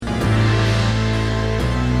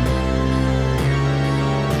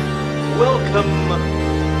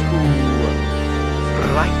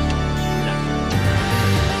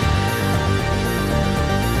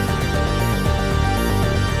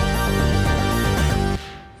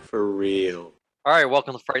All right,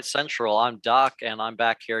 welcome to Fright Central. I'm Doc, and I'm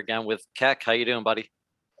back here again with Keck. How you doing, buddy?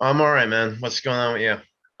 I'm all right, man. What's going on with you?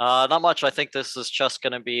 Not much. I think this is just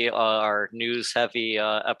going to be our news-heavy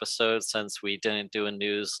episode since we didn't do a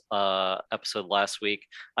news episode last week.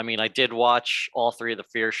 I mean, I did watch all three of the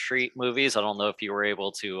Fear Street movies. I don't know if you were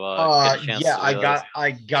able to get a chance Yeah, to I do those. got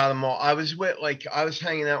I got them all. I was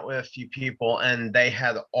hanging out with a few people and they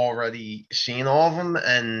had already seen all of them,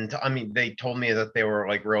 and I mean they told me that they were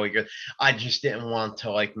like really good. I just didn't want to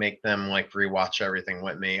like make them like rewatch everything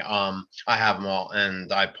with me. I have them all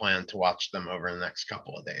and I plan to watch them over the next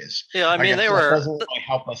couple of days. Yeah, I I mean, guess they that were. doesn't really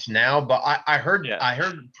help us now, but I heard Yeah, I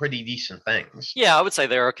heard pretty decent things. yeah, I would say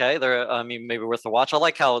they're okay. They're, I mean, maybe worth a watch. I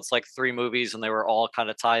like how it's like three movies and they were all kind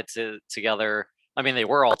of tied together. I mean, they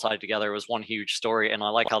were all tied together. It was one huge story, and I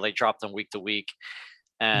like how they dropped them week to week.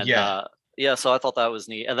 And Yeah. yeah, so I thought that was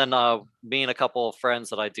neat. And then me and a couple of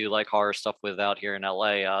friends that I do like horror stuff with out here in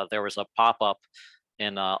LA, there was a pop-up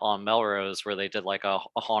in on Melrose where they did like a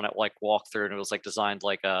haunted like walkthrough, and it was like designed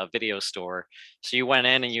like a video store. So you went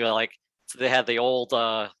in and you like, so they had the old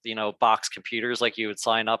box computers like you would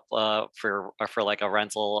sign up for like a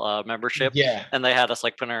rental membership, Yeah. and they had us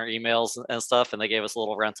like put in our emails and stuff, and they gave us a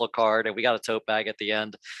little rental card, and we got a tote bag at the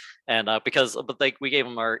end. And because but they we gave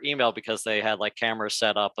them our email because they had like cameras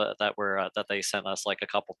set up that they sent us like a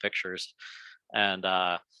couple pictures. And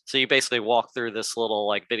so you basically walk through this little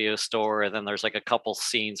like video store, and then there's like a couple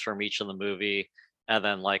scenes from each of the movie, and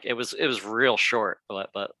then like it was real short, but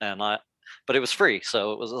it was free,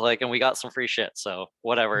 so it was like, and we got some free shit, so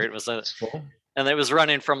whatever. It was a That's cool. And it was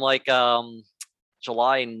running from like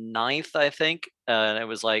July 9th, I think, and it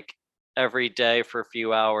was like every day for a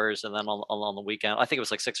few hours, and then on the weekend, I think it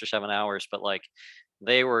was like 6 or 7 hours. But like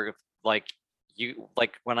they were like, you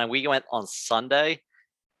like we went on Sunday,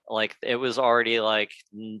 like it was already like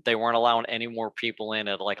they weren't allowing any more people in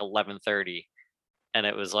at like 11:30, and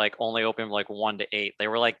it was like only open like 1 to 8. They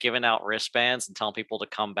were like giving out wristbands and telling people to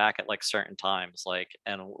come back at like certain times, like,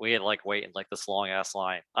 and we had like waiting like this long ass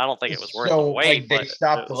line. I don't think it was worth the So wait, like they but it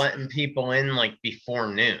stopped was. letting people in like before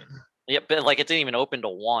noon. Yeah, but like it didn't even open to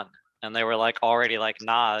 1, and they were like already like,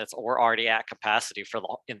 nah, we're already at capacity for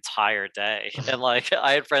the entire day. And like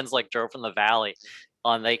I had friends like drove from the valley,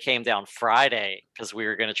 and they came down Friday because we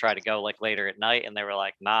were gonna try to go like later at night, and they were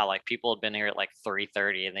like, nah, like people had been here at like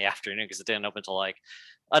 3:30 in the afternoon because it didn't open till like,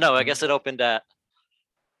 I know, I guess it opened at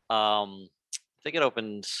I think it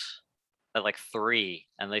opened at like 3,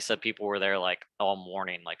 and they said people were there like all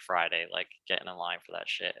morning, like Friday, like getting in line for that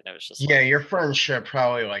shit, and it was just Yeah, like, your friend should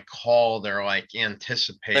probably like called or like there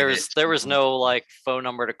anticipated. was there was no like phone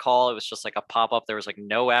number to call. It was just like a pop-up. There was like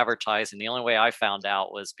no advertising. The only way I found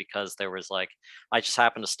out was because there was like, I just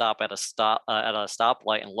happened to stop at a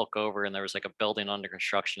stoplight and look over, and there was like a building under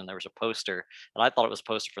construction, and there was a poster, and I thought it was a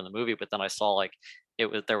poster from the movie, but then I saw like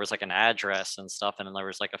there was like an address and stuff, and then there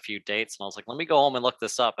was like a few dates, and I was like, let me go home and look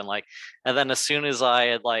this up. And like, and then as soon as I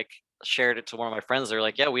had like shared it to one of my friends, they're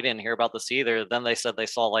like, yeah, we didn't hear about this either. Then they said they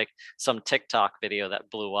saw like some TikTok video that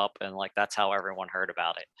blew up, and like that's how everyone heard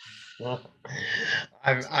about it. Well,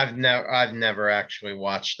 I've never actually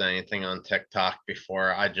watched anything on TikTok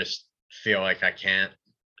before. I just feel like I can't.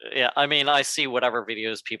 Yeah, I mean, I see whatever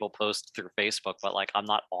videos people post through Facebook, but like I'm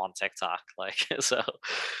not on TikTok, like so.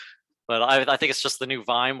 But I think it's just the new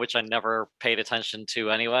Vine, which I never paid attention to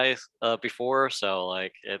anyway before. So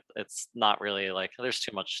like it's not really like, there's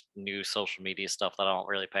too much new social media stuff that I don't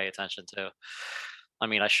really pay attention to. I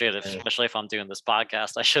mean, I should, Uh, especially if I'm doing this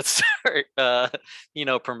podcast, I should start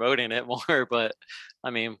promoting it more. But I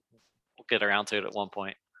mean, we'll get around to it at one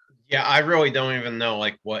point. yeah, I really don't even know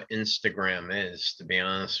like what Instagram is, to be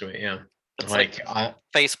honest with you. It's like Like I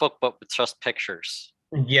Facebook, but with just pictures.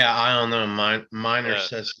 Yeah, I don't know. Miner Yeah.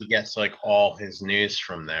 says he gets like all his news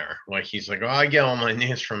from there. Like he's like, oh, I get all my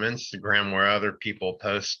news from Instagram where other people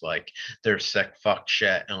post like their sick fuck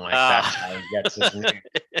shit, and like that's how he gets his news.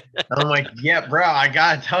 And I'm like, yeah, bro, I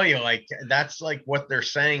gotta tell you, like that's like what they're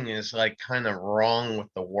saying is like kind of wrong with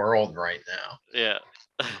the world right now. Yeah.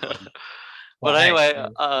 But But hey, anyway,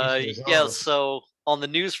 each his yeah, own. so on the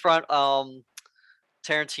news front,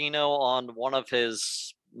 Tarantino, on one of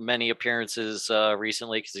his many appearances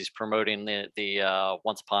recently, because he's promoting the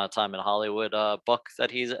Once Upon a Time in Hollywood book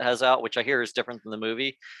that he has out, which I hear is different than the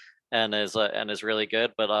movie, and is really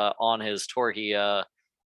good. But on his tour, he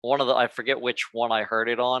one of the, I forget which one I heard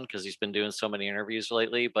it on because he's been doing so many interviews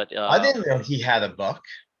lately. But I didn't know he had a book.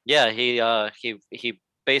 yeah, he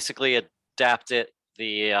basically adapted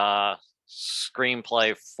the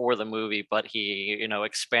screenplay for the movie, but he,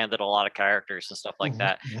 expanded a lot of characters and stuff like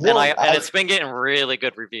that. And Well, it's been getting really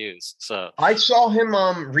good reviews. So I saw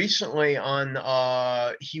him recently on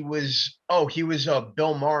he was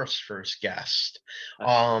Bill Maher's first guest.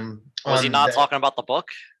 was he On not talking about the book?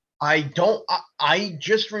 I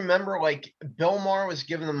just remember like Bill Maher was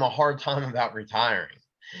giving them a hard time about retiring.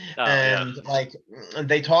 Oh, yeah. And like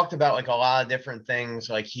they talked about like a lot of different things.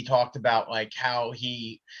 Like he talked about like how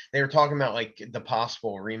they were talking about like the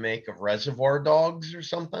possible remake of Reservoir Dogs or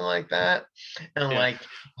something like that. And Yeah. like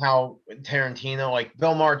how Tarantino, like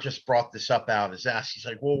Bill Maher just brought this up out of his ass. He's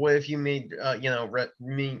like, well, what if you made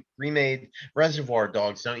remade Reservoir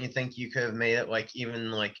Dogs? Don't you think you could have made it like even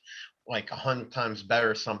like 100 times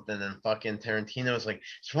better or something than fucking Tarantino's? Like,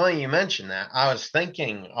 it's funny you mentioned that. I was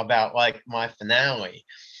thinking about like my finale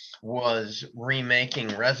was remaking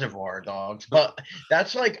Reservoir Dogs, but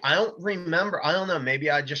that's like I don't remember. I don't know.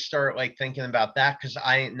 Maybe I just start like thinking about that because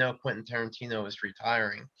I didn't know Quentin Tarantino was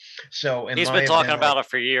retiring. So it He's might been have talking been about like it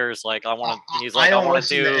for years. Like he's I like, I don't want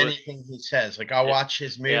to listen to do. anything he says. Like I watch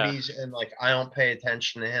his Yeah. movies and like I don't pay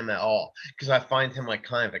attention to him at all because I find him like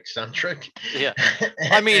kind of eccentric. Yeah.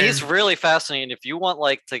 I mean, he's really fascinating. If you want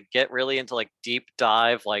like to get really into like deep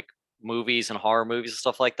dive like movies and horror movies and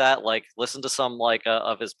stuff like that, like listen to some like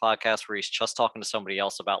of his podcasts where he's just talking to somebody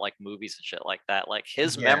else about like movies and shit like that. Like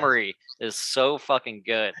his memory is so fucking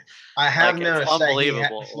good. I have Like it's noticed that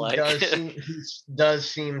unbelievable. he does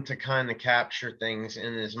seem to kind of capture things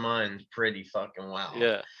in his mind pretty fucking well.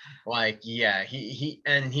 Yeah. Like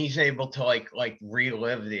he's able to like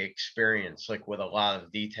relive the experience like with a lot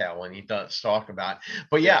of detail when he does talk about it.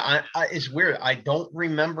 But yeah, it's weird. I don't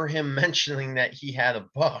remember him mentioning that he had a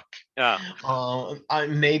book. Yeah.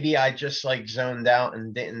 Maybe I just like zoned out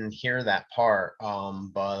and didn't hear that part.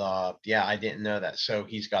 Yeah, I didn't know that. So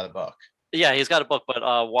he's got a book. Yeah, he's got a book, but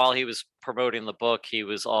while he was promoting the book, he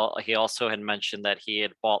also had mentioned that he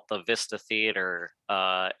had bought the Vista Theater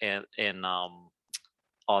in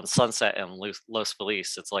on Sunset in Los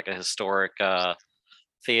Feliz. It's like a historic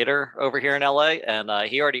theater over here in LA, and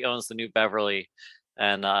he already owns the New Beverly,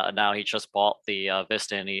 and now he just bought the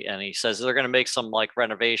Vista, and he says they're going to make some like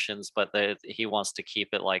renovations, but he wants to keep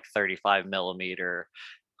it like 35 millimeter.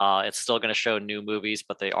 It's still going to show new movies,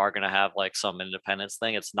 but they are going to have like some independence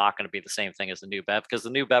thing. It's not going to be the same thing as the New Bev because the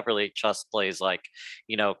New Beverly just plays like,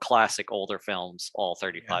 classic older films, all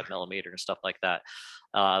 35 millimeter and stuff like that.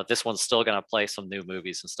 This one's still going to play some new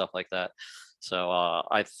movies and stuff like that. So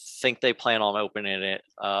I think they plan on opening it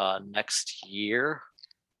next year.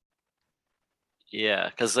 Yeah,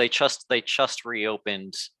 because they just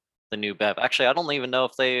reopened the New Bev. Actually, I don't even know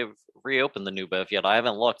if they've reopened the New Bev yet. I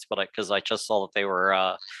haven't looked, but because I just saw that they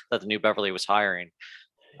were that the New Beverly was hiring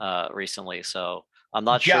recently. So I'm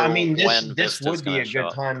not sure. I mean, when this would be a good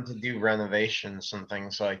up. time to do renovations and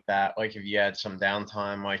things like that. Like if you had some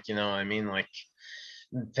downtime, like I mean, like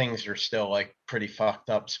things are still like pretty fucked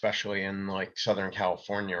up, especially in like Southern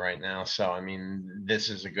California right now. So I mean, this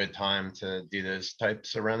is a good time to do those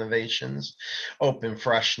types of renovations. Open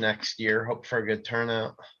fresh next year. Hope for a good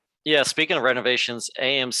turnout. Yeah, speaking of renovations,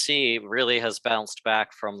 AMC really has bounced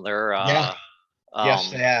back from their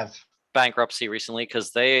yes, they have bankruptcy recently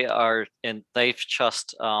because they've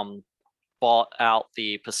just bought out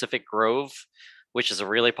the Pacific Grove, which is a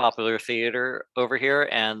really popular theater over here,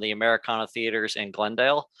 and the Americana Theaters in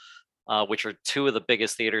Glendale, which are two of the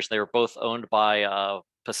biggest theaters. They were both owned by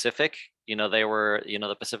Pacific. They were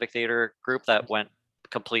the Pacific Theater group that went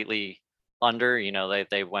completely under.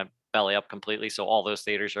 They went belly up completely. So all those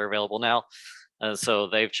theaters are available now. And so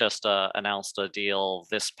they've just announced a deal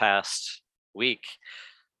this past week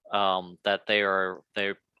that they are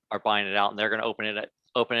buying it out, and they're going to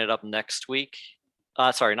open it up next week.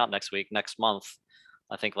 Sorry, not next week, next month.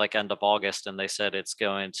 I think like end of August, and they said it's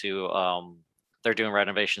going to they're doing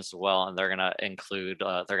renovations as well, and they're going to include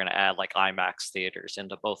they're going to add like IMAX theaters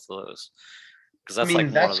into both of those. Because that's one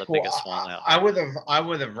of the biggest ones now. I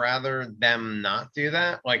would have rather them not do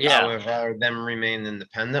that. Like I would have rather them remain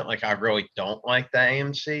independent. Like I really don't like that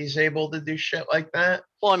AMC is able to do shit like that.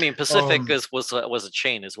 Well, I mean, Pacific was a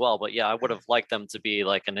chain as well, but yeah, I would have liked them to be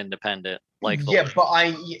like an independent. Like but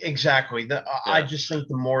exactly. I just think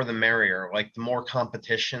the more the merrier. Like the more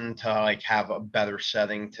competition to like have a better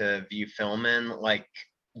setting to view film in. Like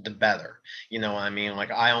the better. You know what I mean? Like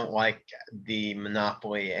I don't like the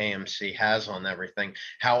monopoly AMC has on everything.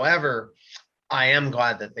 However, I am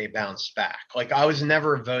glad that they bounced back. Like I was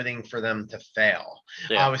never voting for them to fail.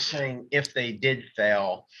 I was saying if they did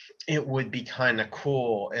fail, it would be kind of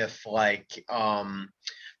cool if like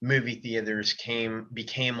movie theaters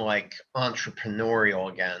became like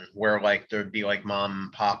entrepreneurial again, where like there'd be like mom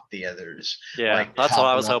and pop theaters Yeah, like that's what I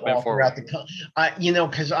popping was up hoping all for. throughout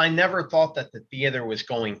because I never thought that the theater was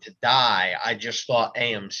going to die. I just thought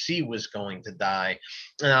AMC was going to die,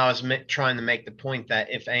 and I was trying to make the point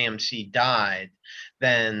that if AMC died,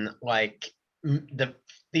 then like the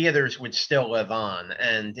theaters would still live on,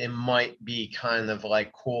 and it might be kind of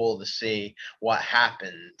like cool to see what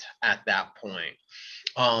happened at that point.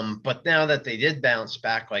 But now that they did bounce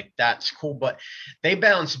back, like that's cool. But they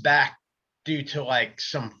bounced back due to like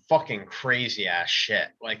some fucking crazy ass shit,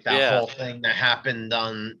 like that Yeah, whole thing that happened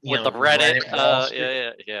on with the the Reddit. Reddit Wall Yeah, Street. yeah,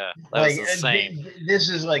 yeah. That was Like insane. this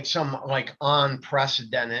is like some like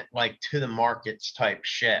unprecedented, like to the markets type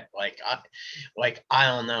shit. Like I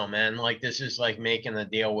don't know, man. Like this is like making a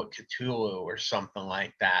deal with Cthulhu or something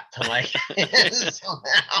like that to like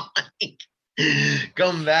somehow like,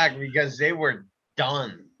 come back because they were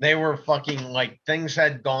done. They were fucking like things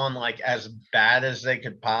had gone like as bad as they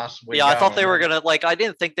could possibly Yeah, I thought go. they And were then gonna like. I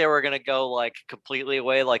didn't think they were gonna go like completely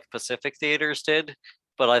away like Pacific theaters did,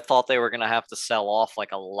 but I thought they were gonna have to sell off like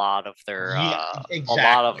yeah, a lot of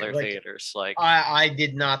exactly. their Like theaters. Like, I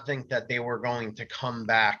did not think that they were going to come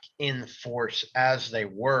back in force as they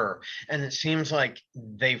were. And it seems like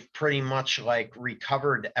they've pretty much like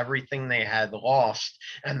recovered everything they had lost,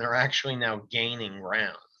 and they're actually now gaining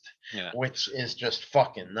ground, yeah, which is just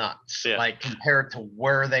fucking nuts. yeah, Like compared to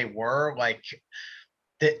where they were, like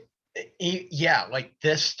that yeah, like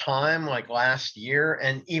this time, like last year,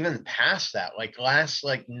 and even past that, like last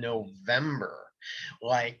like November,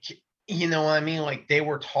 like you know what I mean? Like they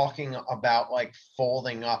were talking about like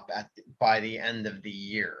folding up by the end of the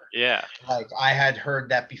year. yeah. Like I had heard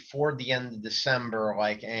that before the end of December,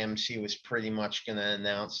 like AMC was pretty much going to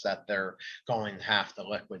announce that they're going to have to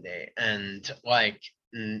liquidate. And like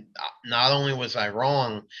not only was I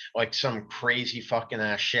wrong, like some crazy fucking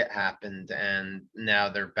ass shit happened, and now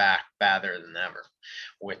they're back badder than ever,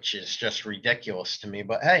 which is just ridiculous to me.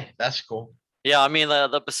 But hey, that's cool. Yeah, I mean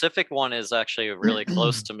the Pacific one is actually really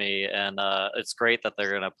close to me, and it's great that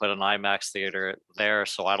they're gonna put an IMAX theater there,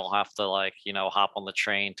 so I don't have to like hop on the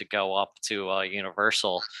train to go up to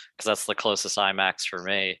Universal because that's the closest IMAX for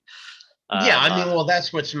me. Yeah, Um, I mean, well,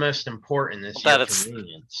 that's what's most important is your that it's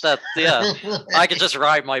convenience. that yeah, I could just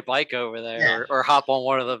ride my bike over there Yeah, or hop on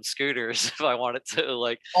one of them scooters if I wanted to.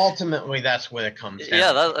 Like, ultimately, that's what it comes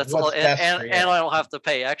yeah, down to. that's all, What's best for and you? I don't have to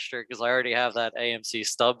pay extra because I already have that AMC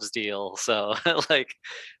Stubs deal. So like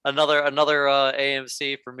another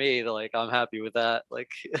AMC for me. Like I'm happy with that. Like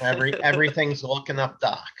Everything's looking up,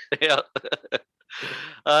 Doc. yeah,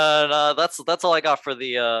 and that's all I got for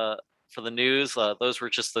the news. Those were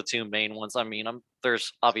just the two main ones. I mean,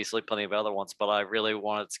 there's obviously plenty of other ones, but I really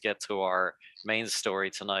wanted to get to our main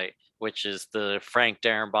story tonight, which is the Frank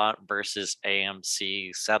Darabont versus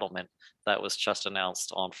AMC settlement that was just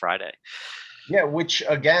announced on Friday. Yeah, which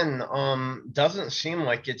again, doesn't seem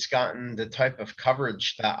like it's gotten the type of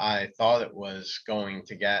coverage that I thought it was going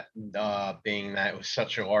to get, being that it was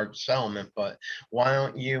such a large settlement. But why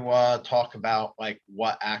don't you talk about like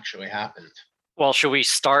what actually happened? Well, should we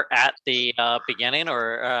start at the beginning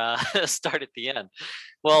or start at the end?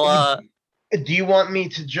 Well, Do you want me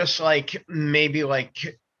to just like maybe like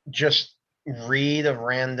just read a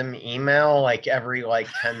random email like every like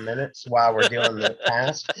 10 minutes while we're doing the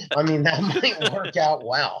task? I mean, that might work out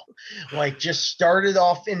well. Like just start it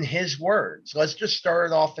off in his words. Let's just start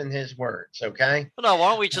it off in his words, okay? no, why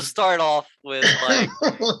don't we just start off with like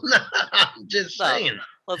I'm just no, saying.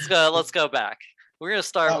 let's go back. We're gonna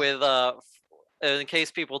start Oh, with in case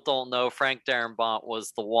people don't know, Frank Darabont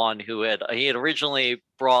was the one who had originally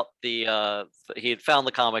brought he had found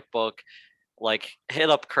the comic book, like hit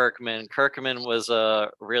up Kirkman. Kirkman was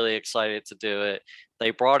really excited to do it. They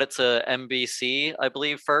brought it to NBC, I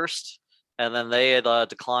believe, first, and then they had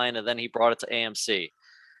declined, and then he brought it to AMC.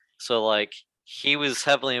 So like he was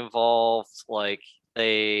heavily involved. Like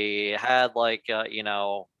they had like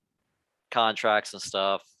contracts and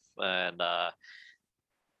stuff, and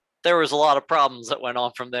there was a lot of problems that went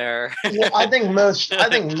on from there. well, I think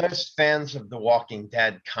most fans of The Walking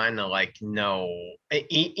Dead kind of like know,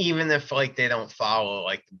 even if like they don't follow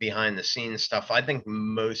like the behind the scenes stuff. I think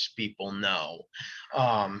most people know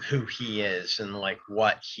who he is and like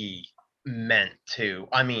what he meant to.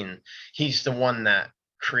 I mean, he's the one that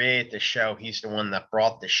created the show. He's the one that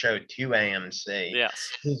brought the show to AMC.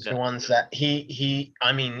 Yes. He's the Yeah. ones that he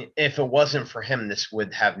I mean, if it wasn't for him, this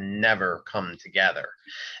would have never come together.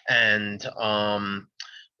 And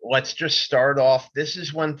let's just start off. This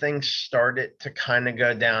is when things started to kind of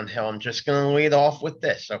go downhill. I'm just going to lead off with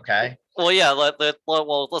this, okay? Well, yeah.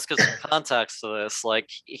 Well, let's get some context to this. Like,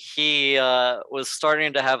 he was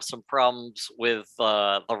starting to have some problems with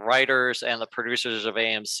the writers and the producers of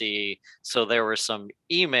AMC. So there were some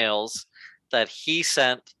emails that he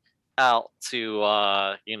sent out to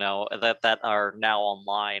that are now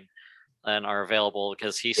online and are available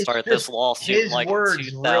because he It's started this just lawsuit in his like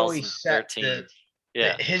words really set 2013.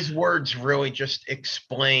 Yeah. his words really just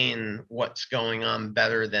explain what's going on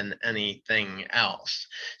better than anything else.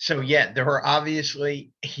 So yeah, there were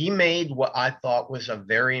obviously he made what I thought was a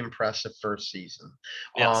very impressive first season.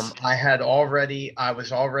 Yes. I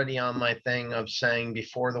was already on my thing of saying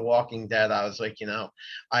before The Walking Dead, I was like,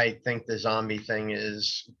 I think the zombie thing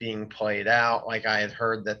is being played out. Like I had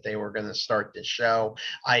heard that they were going to start the show.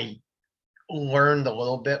 I learned a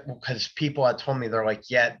little bit because people had told me, they're like,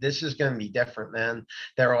 yeah, this is going to be different, man.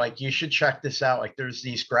 They're like, you should check this out. Like there's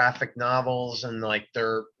these graphic novels and like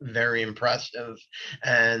they're very impressive.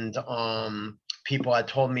 And people had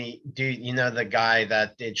told me, dude, the guy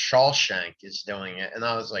that did Shawshank is doing it. And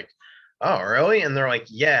I was like, oh really? And they're like,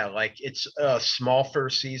 yeah, like it's a small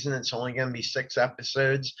first season, it's only going to be 6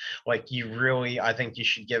 episodes. Like I think you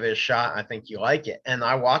should give it a shot. I think you like it. And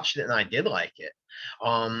I watched it and I did like it.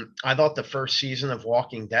 I thought the first season of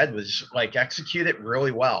Walking Dead was like executed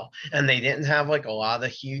really well, and they didn't have like a lot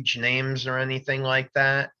of huge names or anything like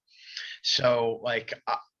that. So like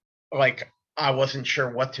I wasn't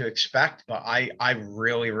sure what to expect, but I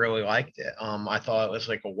really really liked it. I thought it was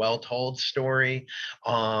like a well told story.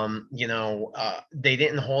 They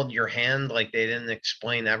didn't hold your hand, like they didn't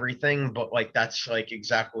explain everything, but like that's like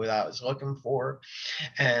exactly what I was looking for.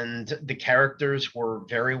 And the characters were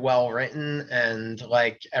very well written, and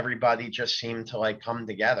like everybody just seemed to like come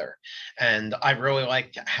together. And I really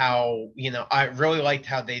liked how they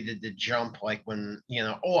did the jump, like when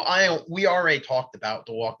we already talked about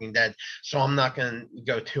The Walking Dead, so I'm not going to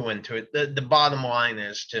go too into it. The bottom line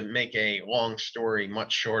is, to make a long story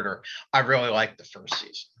much shorter, I really liked the first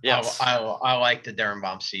season. Yes. I liked the Darren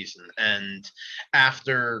Bomb season, and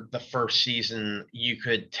after the first season you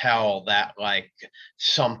could tell that like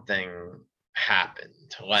something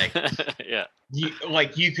happened. Like Yeah.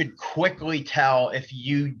 you could quickly tell if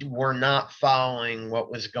you were not following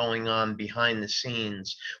what was going on behind the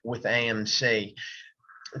scenes with AMC,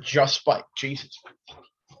 just by Jesus,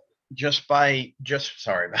 just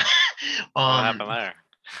sorry about What happened there?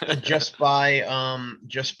 just by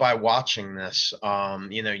watching this,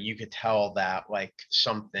 you could tell that like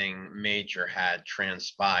something major had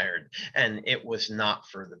transpired, and it was not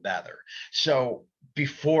for the better. So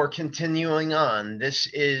before continuing on, this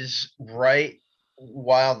is right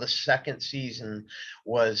while the second season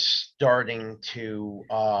was starting to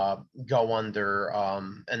go under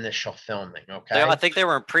initial filming. I Okay. think they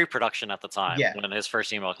were in pre-production at the time Yeah. when his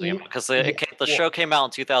first email came out, because Yeah. the show came out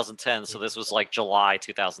in 2010, so this was like July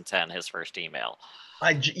 2010, his first email.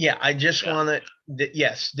 I just Yeah. want to.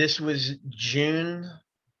 Yes, this was June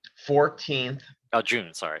 14th, Oh,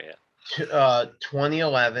 June. Sorry. Yeah.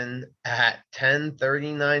 2011 at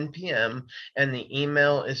 10:39 p.m. And the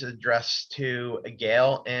email is addressed to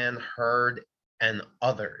Gail Ann Hurd and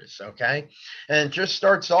others. Okay. And it just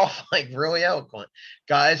starts off like really eloquent.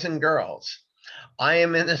 Guys and girls, I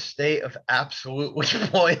am in a state of absolutely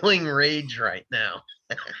boiling rage right now.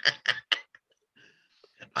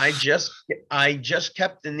 I just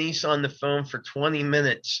kept Denise on the phone for 20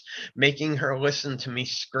 minutes, making her listen to me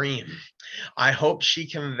scream. I hope she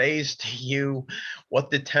conveys to you what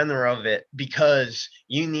the tenor of it, because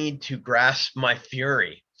you need to grasp my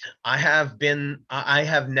fury. I have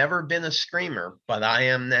never been a screamer, but I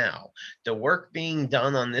am now. The work being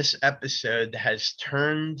done on this episode has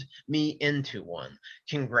turned me into one.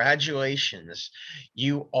 Congratulations.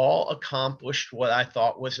 You all accomplished what I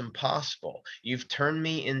thought was impossible. You've turned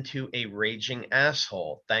me into a raging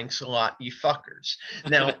asshole. Thanks a lot, you fuckers.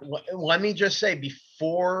 Now, let me just say,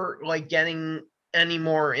 before like getting any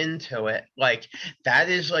more into it, like that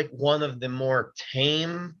is like one of the more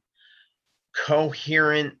tame,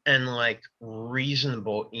 coherent, and like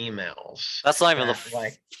reasonable emails That's not even the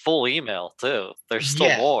like full email, too. There's still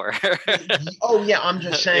yeah. more. Oh yeah, I'm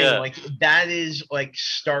just saying, Yeah. like that is like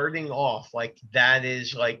starting off, like that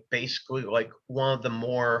is like basically like one of the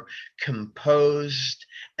more composed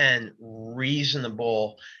and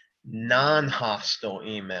reasonable, non-hostile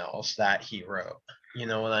emails that he wrote. You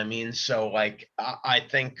know what I mean? So like I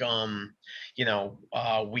think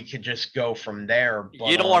we could just go from there. You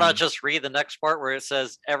But don't want to just read the next part where it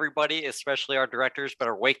says, everybody, especially our directors,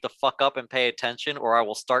 better wake the fuck up and pay attention, or I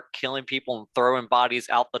will start killing people and throwing bodies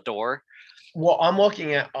out the door. well, I'm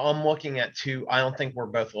looking at two. I don't think we're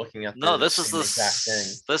both looking at No, the same exact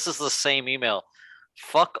thing. this is the same email.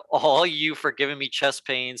 Fuck all you for giving me chest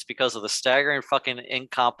pains because of the staggering fucking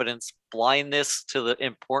incompetence, blindness to the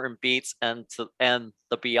important beats, and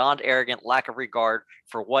the beyond arrogant lack of regard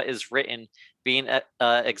for what is written being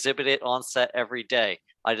exhibited on set every day.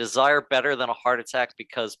 I desire better than a heart attack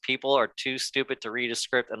because people are too stupid to read a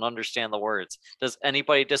script and understand the words. Does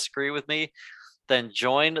anybody disagree with me? Then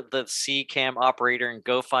join the C-cam operator and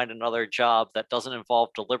go find another job that doesn't involve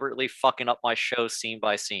deliberately fucking up my show scene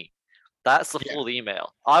by scene. That's the Yeah, full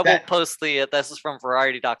email. I will that post this is from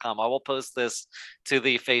variety.com. I will post this to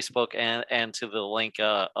the Facebook and to the link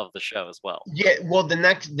of the show as well. Yeah, well, the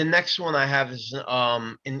next one I have is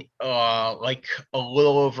in like a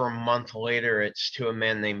little over a month later. It's to a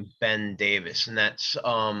man named Ben Davis, and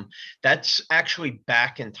that's actually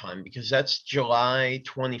back in time because that's July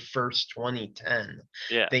 21st, 2010.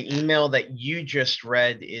 Yeah. The email that you just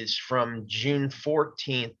read is from June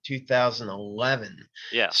 14th, 2011.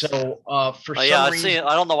 Yes. So for Yeah, some I see. reason,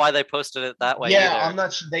 I don't know why they posted it that way yeah, either. I'm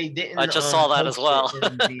not. They I didn't just saw that as post it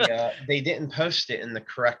well. in the. They didn't post it in the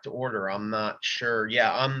correct order. I'm not sure.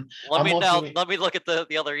 Yeah, Let I'm me now looking. let me look at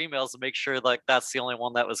the other emails and make sure like that's the only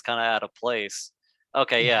one that was kind of out of place.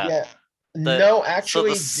 Okay, yeah. Yeah, The no, so actually,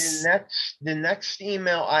 this the next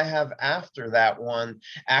email I have after that one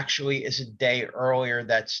actually is a day earlier.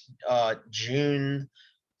 That's June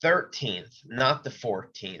 13th, not the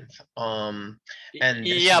 14th. And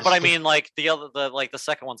this Yeah, but is I mean like the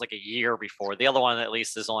second one's like a year before. The other one at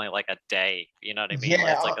least is only like a day. You know what I mean? Like,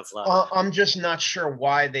 Yeah, it's like it's not. I'm just not sure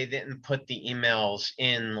why they didn't put the emails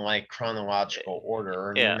in like chronological order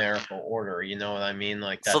or Yeah. numerical order. You know what I mean?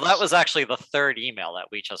 Like So that that's was actually the third email that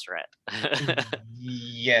we just read.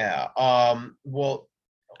 yeah. Well,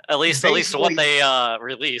 At least what basically, they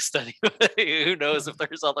released anyway. Who knows if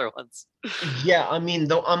there's other ones? yeah. I mean,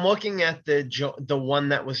 though I'm looking at the one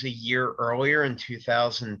that was a year earlier in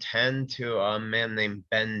 2010 to a man named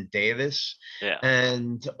Ben Davis, Yeah.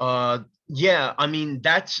 and yeah. I mean,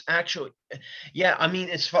 that's actually. Yeah, I mean,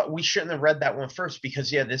 we shouldn't have read that one first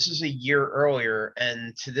because yeah, this is a year earlier,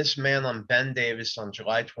 and to this man on Ben Davis on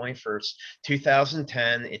July 21st,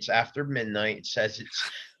 2010, it's after midnight. It says it's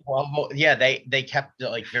well, yeah, they kept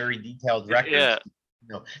like very detailed records. Yeah.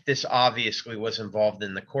 This obviously was involved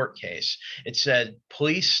in the court case. It said,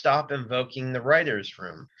 "Please stop invoking the writers'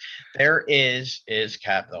 room. There is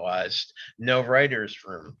capitalized no writers'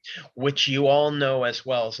 room, which you all know as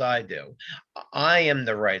well as I do. I am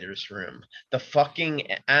the writers' room. The fucking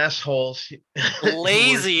assholes who were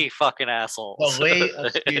Lazy fucking assholes.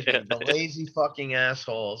 excuse me, the lazy fucking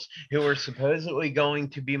assholes who were supposedly going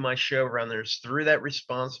to be my showrunners threw that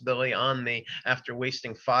responsibility on me after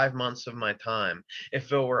wasting 5 months of my time.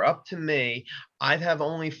 If it were up to me, I'd have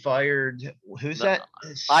only fired who's No, that?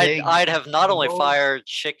 Sig I'd have not only Eagles? fired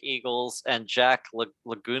Chick Eagles and Jack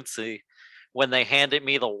Lagunzi when they handed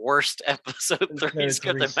me the worst episode 3 Code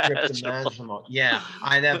script 3 script imaginable. imaginable. Yeah,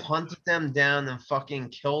 I'd have hunted them down and fucking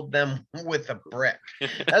killed them with a brick.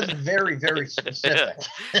 That's very, very specific.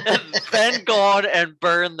 And then gone and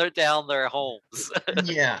burned down their homes.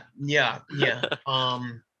 Yeah, yeah, yeah.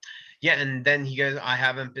 Yeah, and then he goes, I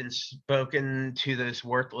haven't been spoken to those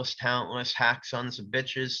worthless, talentless hack sons of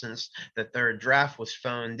bitches since the third draft was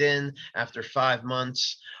phoned in after 5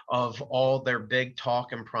 months of all their big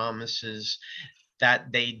talk and promises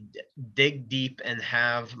that they dig deep and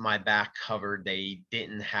have my back covered. They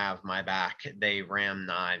didn't have my back. They ram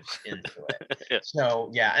knives into it. Yeah.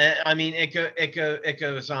 So yeah, I mean it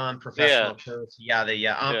goes on Yeah. professional courtesy, yada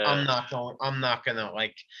yeah. Yeah. I'm not gonna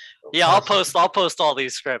like Yeah, constantly. I'll post all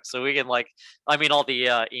these scripts so we can like I mean all the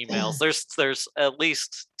emails. There's at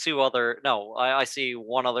least two other no, I see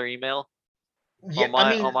one other email Yeah,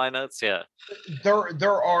 I on mean my notes. Yeah.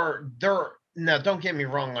 there no, don't get me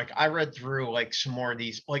wrong, like I read through like some more of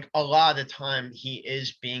these, like a lot of the time he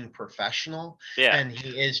is being professional Yeah. and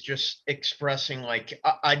he is just expressing like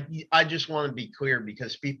I just want to be clear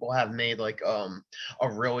because people have made like a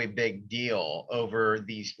really big deal over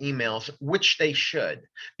these emails, which they should,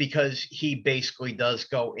 because he basically does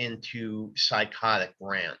go into psychotic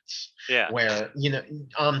rants Yeah. where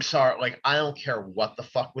I'm sorry, like I don't care what the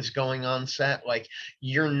fuck was going on set, like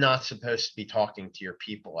you're not supposed to be talking to your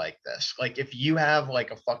people like this. Like if you have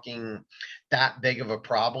like a fucking that big of a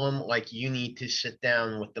problem, like you need to sit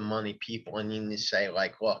down with the money people and you need to say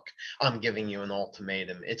like, look, I'm giving you an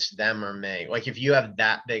ultimatum. It's them or me. Like if you have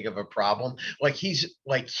that big of a problem, like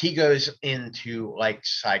he goes into like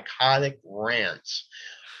psychotic rants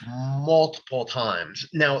multiple times.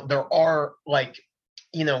 Now there are like,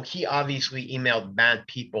 he obviously emailed bad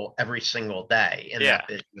people every single day in Yeah. that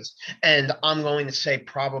business. And I'm going to say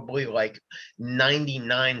probably like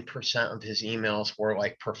 99% of his emails were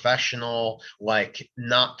like professional, like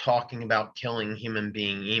not talking about killing human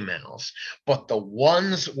being emails. But the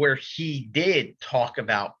ones where he did talk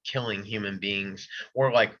about killing human beings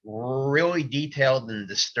were like really detailed and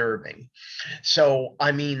disturbing. So,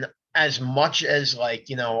 I mean, as much as like,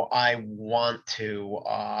 I want to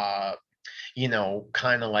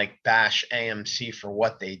kind of like bash AMC for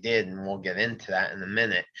what they did, and we'll get into that in a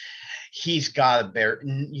minute. He's got to bear.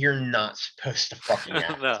 You're not supposed to fucking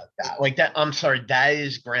act No. like that. Like that. I'm sorry. That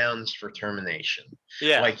is grounds for termination.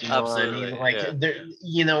 Yeah, Like, you know what I absolutely. mean? Like, Yeah.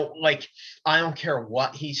 there, like I don't care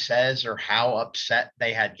what he says or how upset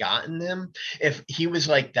they had gotten him. If he was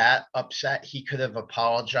like that upset, he could have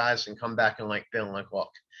apologized and come back and like been like,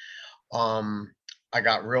 look, um, I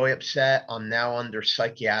got really upset. I'm now under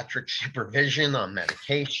psychiatric supervision on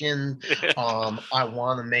medication. I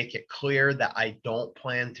want to make it clear that I don't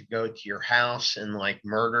plan to go to your house and like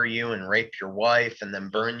murder you and rape your wife and then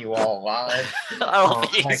burn you all alive. I don't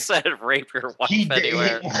think he Like said rape your wife he did,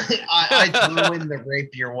 anywhere. I threw in the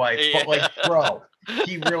rape your wife, but like, Yeah. bro,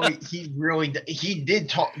 he did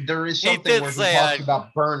talk. There is He something did where he say talks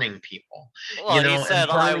about burning people, well, he and said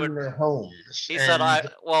I would burning their homes. he said And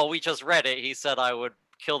well, we just read it. He said I would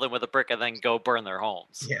kill them with a brick and then go burn their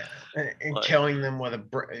homes. yeah, and Like, killing them with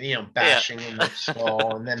yeah. bashing them with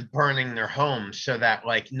skull and then burning their homes so that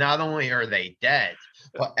like not only are they dead,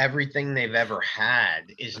 but everything they've ever had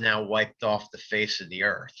is now wiped off the face of the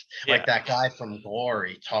earth. Yeah. Like that guy from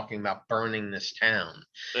Glory talking about burning this town.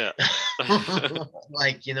 Yeah.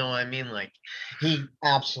 Like, you know what I mean? Like he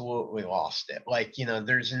absolutely lost it. Like,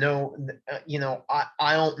 there's no,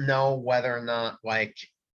 I don't know whether or not like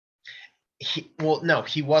no,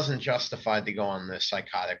 he wasn't justified to go on the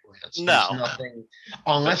psychotic rants. There's No. nothing,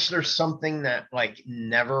 unless there's something that like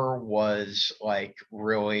never was like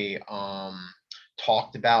really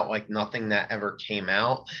talked about, like nothing that ever came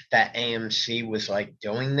out that AMC was like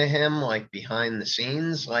doing to him, like behind the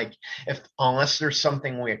scenes. Like if unless there's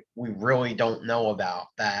something we really don't know about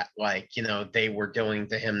that, like they were doing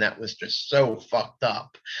to him that was just so fucked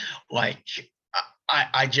up, like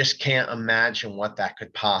I just can't imagine what that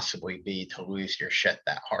could possibly be to lose your shit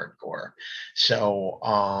that hardcore. So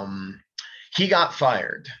he got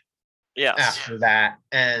fired Yes. after that,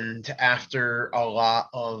 and after a lot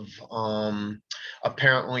of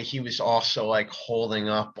apparently he was also like holding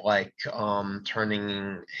up like turning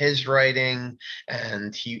in his writing,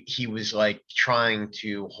 and he was like trying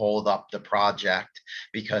to hold up the project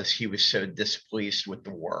because he was so displeased with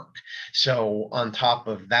the work. So on top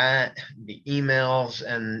of that, the emails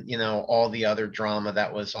and all the other drama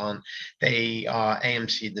that was on, they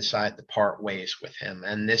AMC decided to part ways with him,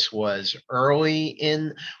 and this was early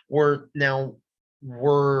in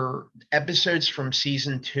were episodes from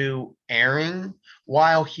season 2 airing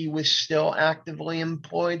while he was still actively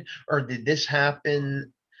employed, or did this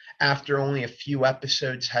happen after only a few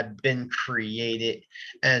episodes had been created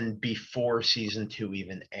and before season 2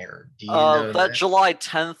 even aired? Do you know That that? July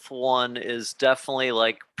 10th one is definitely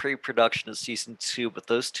like pre-production of season 2, but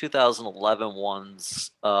those 2011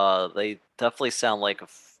 ones, they definitely sound like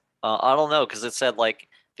I don't know, because it said like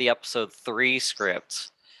the episode 3 script.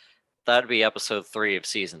 That'd be episode 3 of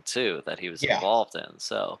season 2 that he was Yeah, involved in.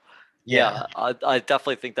 So yeah, yeah, I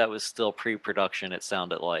definitely think that was still pre-production. It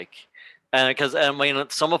sounded like, and because I mean,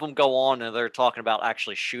 some of them go on and they're talking about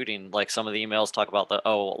actually shooting. Like some of the emails talk about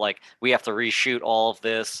like we have to reshoot all of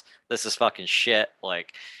this. This is fucking shit.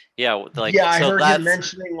 Like, yeah, like yeah. I so heard him that's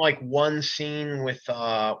mentioning like one scene with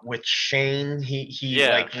Shane. He yeah,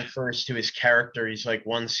 like refers to his character. He's like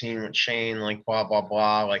one scene with Shane, like blah blah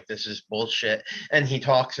blah, like this is bullshit. And he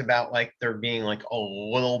talks about like there being like a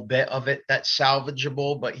little bit of it that's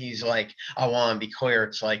salvageable, but he's like, I want to be clear,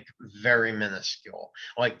 it's like very minuscule.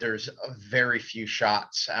 Like there's a very few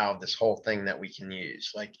shots out of this whole thing that we can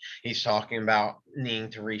use. Like he's talking about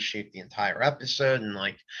needing to reshoot the entire episode and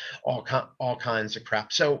like all kinds of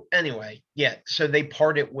crap. So anyway, yeah, so they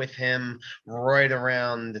parted with him right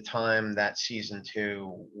around the time that season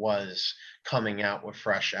 2 was coming out with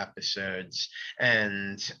fresh episodes,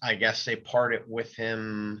 and I guess they parted with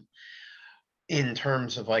him in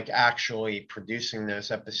terms of like actually producing those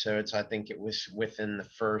episodes, I think it was within the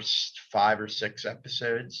first 5 or 6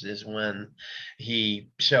 episodes is when he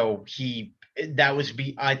that was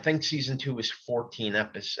I think season 2 was 14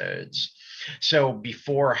 episodes. So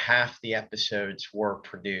before half the episodes were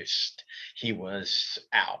produced, he was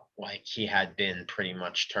out. Like he had been pretty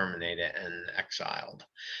much terminated and exiled.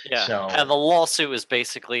 Yeah, and So the lawsuit is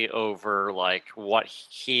basically over like what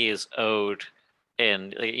he is owed,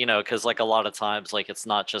 and because like a lot of times, like it's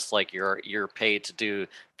not just like you're paid to do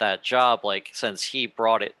that job. Like since he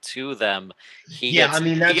brought it to them, he yeah, I gets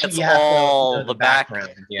mean he that's what gets you have to all know the the back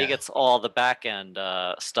background. he Yeah. gets all the back end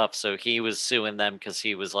stuff. So he was suing them because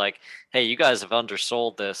he was like, "Hey, you guys have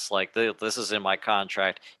undersold this. Like this is in my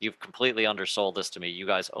contract. You've completely undersold this to me. You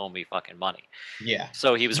guys owe me fucking money." Yeah.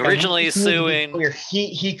 So he was Yeah, we originally just need to be suing. clear.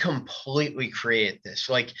 He completely created this.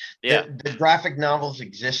 Like Yeah. the graphic novels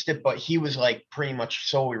existed, but he was like pretty much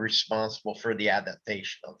solely responsible for the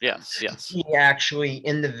adaptation of them. Yes. Yes. He actually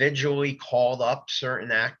individually called up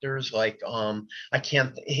certain actors. Like I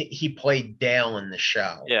can't. He played Dale in the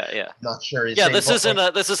show. Yeah. Yeah. I'm not sure his Yeah, name, this but isn't like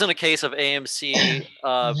a this isn't a case of AMC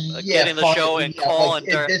yeah, getting the fine. show and Yeah, like calling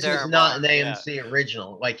this is Darren not Mott. an Yeah. AMC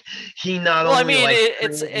original. Like he not Well, I only mean, like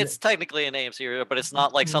it's created. it's technically an AMC, but it's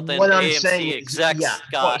not like something What I'm saying AMC is, yeah, execs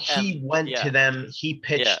but got. And he went to yeah, them, he yeah,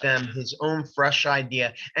 pitched them his own fresh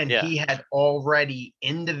idea, and yeah, he had already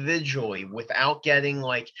individually, without getting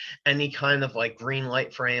like any kind of like green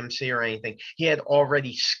light for AMC or anything, he had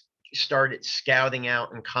already started scouting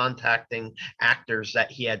out and contacting actors that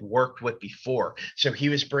he had worked with before. So he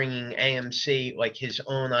was bringing AMC like his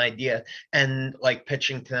own idea and like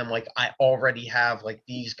pitching to them like I already have like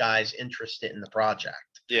these guys interested in the project.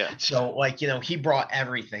 yeah, So like, he brought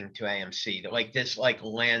everything to AMC. Like this like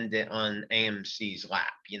landed on AMC's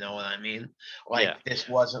lap, you know what I mean? yeah, Like this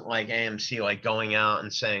wasn't like AMC like going out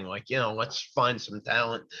and saying like, let's find some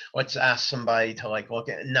talent. Let's ask somebody to like look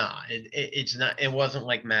at. Nah, it's not. It wasn't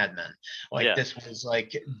like Mad Men. Like yeah. this was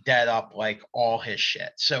like dead up like all his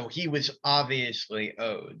shit. So he was obviously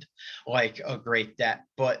owed like a great debt.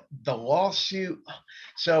 But the lawsuit.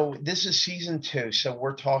 So this is season 2. So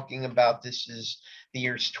we're talking about this is the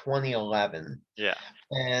year's 2011, Yeah.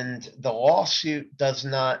 and the lawsuit does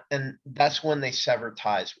not, and that's when they severed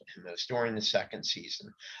ties with him. It was during the second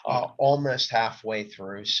season, almost halfway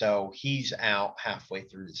through. So he's out halfway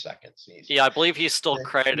through the second season. Yeah, I believe he's still The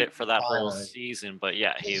credited for that whole timeline. season, but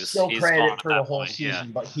yeah, He's he's still he's gone credited at for the that whole point. Yeah.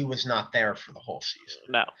 season, but he was not there for the whole season.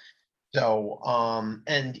 No. So,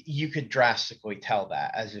 and you could drastically tell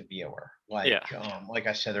that as a viewer. Yeah. Like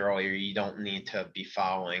I said earlier, you don't need to be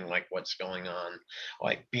following like what's going on,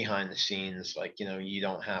 like behind the scenes. Like, you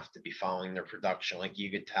don't have to be following their production. Like you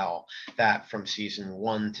could tell that from season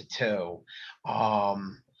 1 to 2,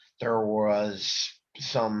 there was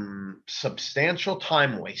some substantial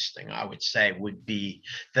time wasting, I would say would be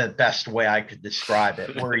the best way I could describe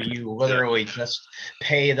it, where you literally just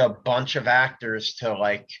paid a bunch of actors to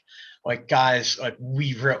like guys, like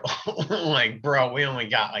like bro, we only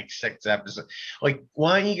got like 6 episodes. Like,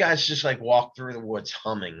 why don't you guys just like walk through the woods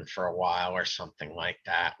humming for a while or something like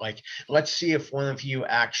that? Like, let's see if one of you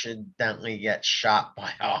accidentally gets shot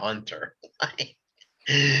by a hunter.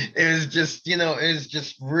 It was just, it was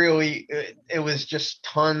just really, it was just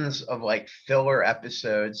tons of like filler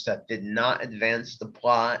episodes that did not advance the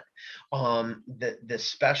plot. The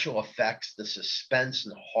special effects, the suspense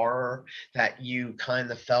and horror that you kind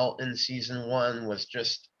of felt in season 1 was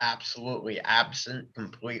just absolutely absent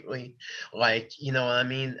completely. Like, you know what I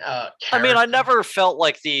mean? I mean, I Character. never felt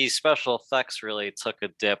like the special effects really took a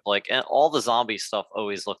dip. Like, and all the zombie stuff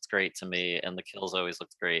always looked great to me, and the kills always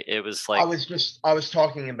looked great. It was like, I was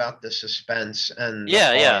talking about the suspense and the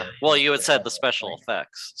yeah, yeah. horror Well, you had factor said of the it. special Like,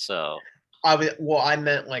 effects, so. I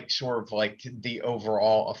meant like sort of like the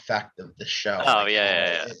overall effect of the show, Oh like yeah,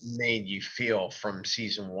 how yeah, yeah. it made you feel from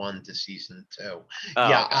season 1 to season 2. Oh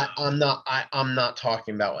Yeah, okay. I'm not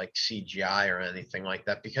talking about like CGI or anything like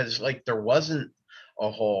that, because like there wasn't a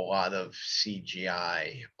whole lot of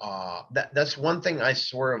CGI. That's one thing I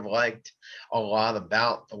sort of liked a lot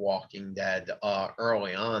about The Walking Dead,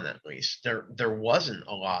 early on at least. There wasn't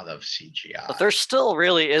a lot of But CGI. there still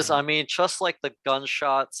really is. I mean, just like the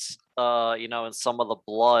gunshots, and some of the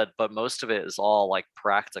blood, but most of it is all like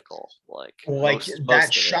practical. Like Like that most of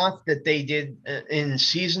it. shot that they did in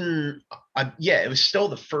season, yeah, it was still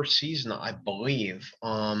the first season, I believe.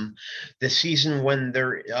 The season when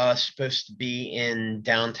they're supposed to be in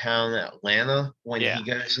downtown Atlanta when Yeah. he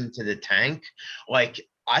goes into the tank, like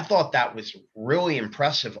I thought that was really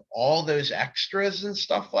impressive. All those extras and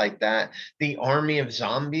stuff like that, the army of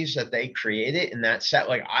zombies that they created in that set,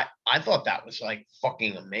 like I thought that was like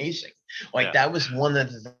fucking amazing. Like Yeah. that was one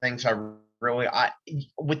of the things I really I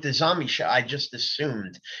with the zombie shit, I just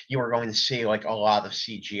assumed you were going to see like a lot of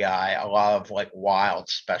CGI, a lot of like wild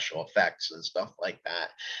special effects and stuff like that.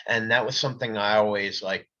 And that was something I always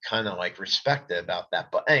like kind of like respected about that.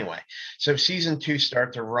 But anyway, so season two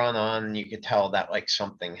started to run on, and you could tell that like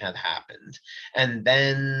something had happened. And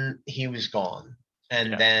then he was gone. And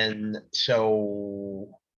Yeah. then so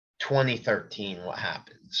 2013, what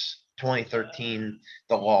happens? 2013,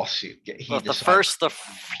 the lawsuit. He But the decides. first,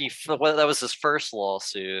 well, that was his first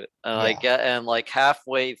lawsuit, and I Yeah, get, and like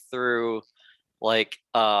halfway through, like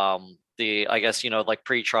the, I guess, like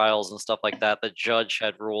pre-trials and stuff like that, the judge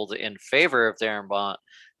had ruled in favor of Darabont.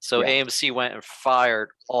 So yeah. AMC went and fired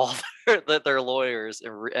all their lawyers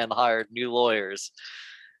and hired new lawyers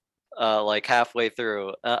like halfway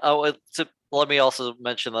through. Let me also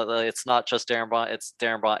mention that it's not just Darabont, it's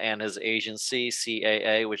Darabont and his agency,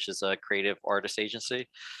 CAA, which is a creative artist agency.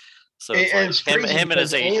 So it's And like it's him crazy and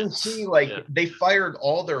his because AMC, agents. like, Yeah. they fired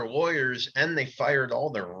all their lawyers and they fired all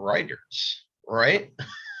their writers, right?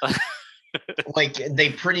 Like they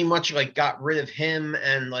pretty much like got rid of him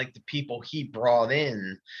and like the people he brought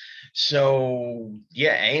in. So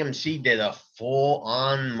yeah, AMC did a full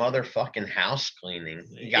on motherfucking house cleaning.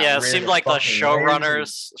 He got Yeah, it rid of seemed the like the fucking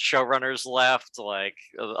lawyers and showrunners left. Like,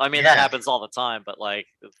 I mean, that yeah. happens all the time, but like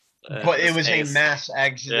in But it this was a case, mass yeah,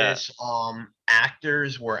 exodus.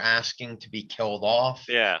 Actors were asking to be killed off.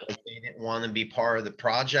 yeah, Like they didn't want to be part of the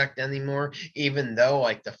project anymore, even though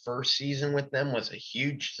like the first season with them was a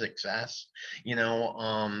huge success. They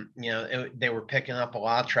were picking up a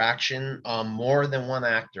lot of traction. More than one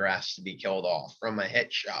actor asked to be killed off from a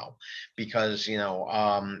hit show because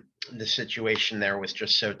the situation there was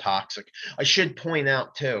just so toxic. I should point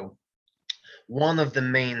out too, one of the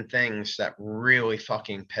main things that really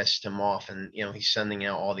fucking pissed him off, and he's sending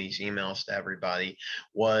out all these emails to everybody,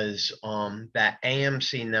 was that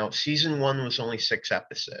AMC, now season one was only 6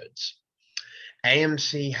 episodes.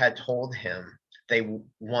 AMC had told him they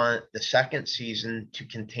want the second season to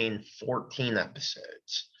contain 14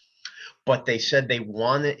 episodes, but they said they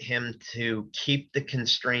wanted him to keep the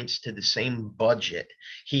constraints to the same budget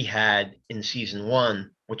he had in season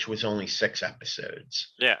one, which was only 6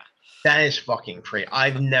 episodes. yeah. That is fucking crazy.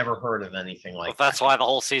 I've never heard of anything Well, like that. that's why the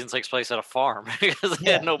whole season takes place at a farm because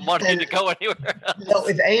they had Yeah. no money to And go anywhere else.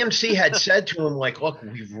 if AMC had said to him, like, look,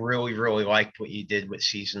 we really, really liked what you did with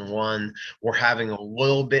season one. We're having a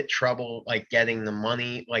little bit trouble like getting the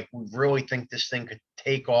money. Like, we really think this thing could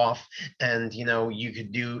take off and you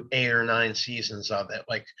could do 8 or 9 seasons of it.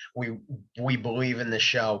 Like, we believe in the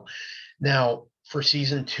show. Now, for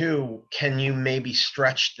season two, can you maybe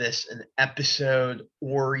stretch this an episode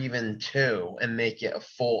or even two and make it a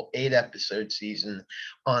full 8 episode season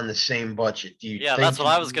on the same budget? Do you Yeah, that's think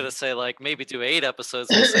what I was gonna say. Like maybe do 8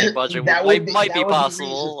 episodes on the same budget that would might be be reason,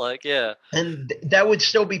 possible. Like, yeah, and that would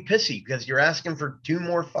still be pissy because you're asking for 2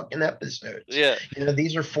 more fucking episodes. yeah,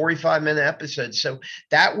 These are 45-minute episodes, so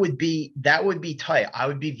that would be tight. I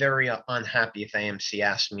would be very unhappy if AMC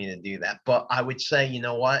asked me to do that, but I would say, you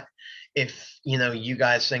know what, if you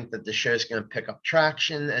guys think that the show's going to pick up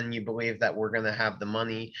traction and you believe that we're going to have the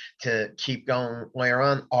money to keep going later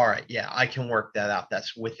on, all right, yeah, I can work that out.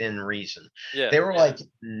 That's within reason. yeah, They were like,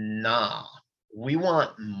 nah, we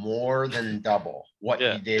want more than double what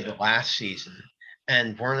yeah, you did last season,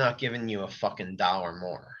 and we're not giving you a fucking dollar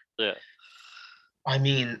more. yeah. I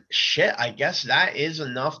mean, shit, I guess that is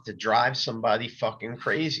enough to drive somebody fucking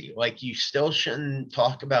crazy. Like, you still shouldn't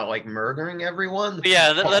talk about like murdering everyone.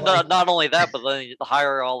 Yeah, But like, not only that, but then you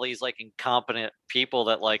hire all these like incompetent people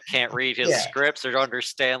that like can't read his yeah, scripts or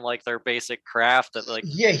understand like their basic craft. That like,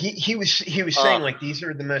 yeah, he was saying like these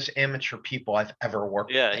are the most amateur people I've ever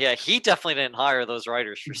worked yeah, with. yeah, he definitely didn't hire those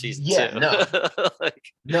writers for season two. Yeah, no,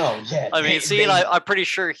 Like, no, yeah, I mean, seeing, they I'm pretty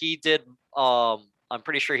sure he did. I'm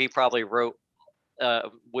pretty sure he probably wrote.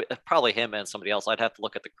 Probably him and somebody else. I'd have to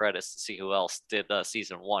look at the credits to see who else did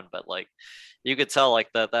season one, but like, you could tell like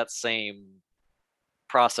that same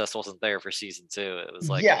process wasn't there for season two. It was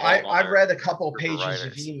like a Yeah, whole I other read a couple group of pages of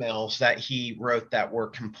writers. emails that he wrote that were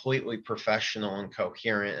completely professional and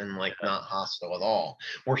coherent and like Yeah, not hostile at all,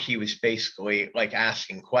 where he was basically like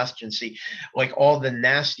asking questions. See, like all the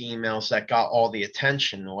nasty emails that got all the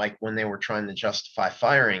attention, like when they were trying to justify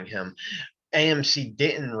firing him, AMC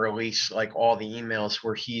didn't release like all the emails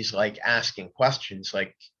where he's like asking questions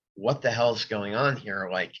like, what the hell is going on here?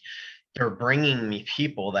 Like, they're bringing me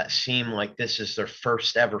people that seem like this is their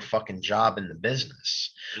first ever fucking job in the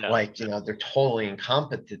business. Yeah. Like, they're totally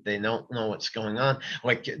incompetent. They don't know what's going on.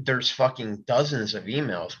 Like, there's fucking dozens of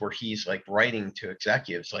emails where he's like writing to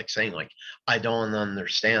executives, like saying, like, I don't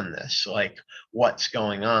understand this. Like, what's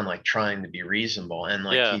going on? Like, trying to be reasonable. And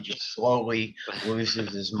like, Yeah. he just slowly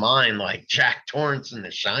loses his mind, like Jack Torrance in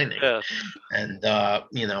The Shining. Yeah. And but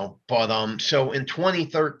so in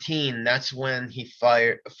 2013, that's when he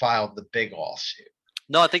filed the big lawsuit.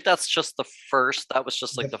 No, I think that's just the first. That was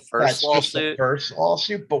just like the first That's just the lawsuit. first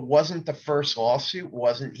lawsuit, but wasn't the first lawsuit,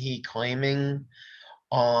 wasn't he claiming,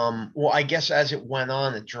 well, I guess as it went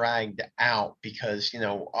on, it dragged out because,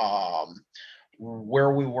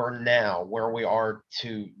 where we were now, where we are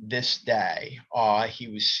to this day, he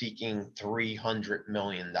was seeking $300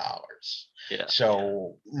 million. Yeah.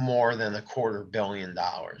 So more than $250 million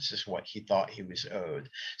is what he thought he was owed.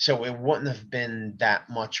 So it wouldn't have been that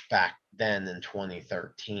much back then in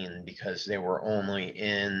 2013 because they were only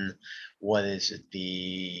in, what is it,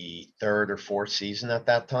 the third or fourth season at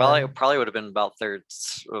that time? Probably would have been about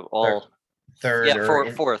all Third yeah,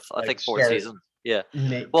 or fourth. I like think fourth start. season. Yeah.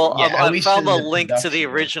 Yeah, Well, at I least found in the the link to the production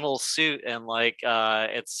run. original suit, and like,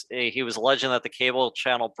 he was alleging that the cable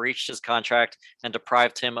channel breached his contract and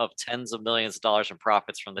deprived him of tens of millions of dollars in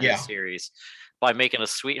profits from the hit Yeah. series by making a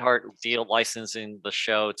sweetheart deal licensing the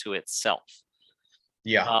show to itself.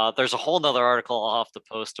 Yeah. There's a whole nother article I'll have to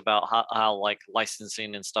post about how like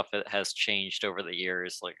licensing and stuff has changed over the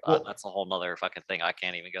years. Like, Well, that's a whole nother fucking thing I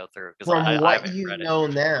can't even go through because from I what haven't you read it. know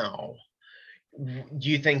now, do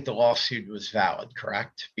you think the lawsuit was valid,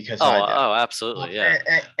 correct? Because I do. Oh, absolutely, yeah.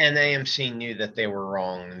 And AMC knew that they were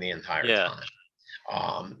wrong the entire Yeah.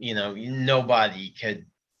 time. Nobody could,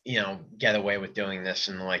 get away with doing this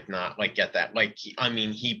and like not like get that. Like, I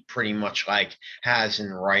mean, he pretty much like has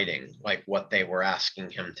in writing like what they were asking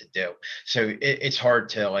him to do. So it's hard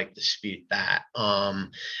to like dispute that.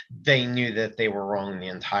 They knew that they were wrong the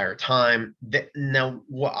entire time. Now,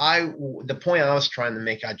 the point I was trying to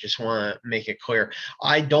make, I just want to make it clear.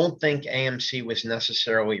 I don't think AMC was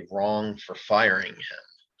necessarily wrong for firing him,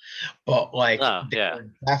 but like they were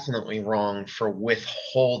definitely wrong for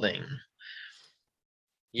withholding.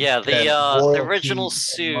 Yeah, the original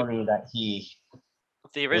suit. Money that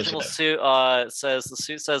the original suit says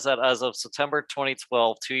that as of September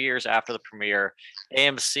 2012, 2 years after the premiere,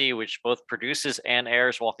 AMC, which both produces and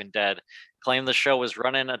airs Walking Dead, claimed the show was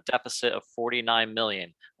running a deficit of 49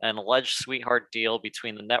 million. An alleged sweetheart deal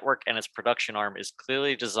between the network and its production arm is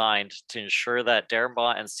clearly designed to ensure that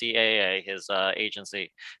Darabont and CAA, his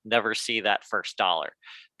agency, never see that first dollar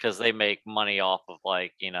because they make money off of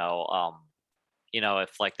like,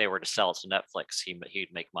 if like they were to sell it to Netflix, he'd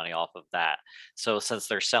make money off of that. So since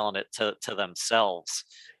they're selling it to themselves,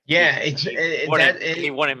 he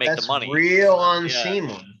wouldn't make the money. Real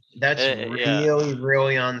unseemly. That's really,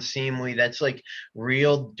 really unseemly. That's like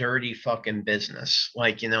real dirty fucking business.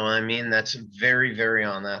 Like, you know what I mean? That's very, very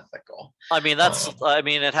unethical. I mean,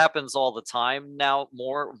 it happens all the time now,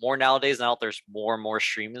 more nowadays. Now there's more and more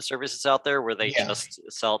streaming services out there where they just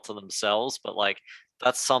sell it to themselves. But like,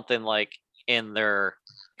 that's something like in their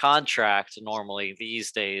contract normally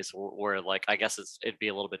these days where like I guess it'd be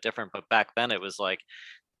a little bit different, but back then it was like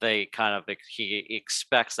they kind of he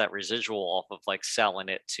expects that residual off of like selling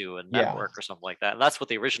it to a network or something like that, and that's what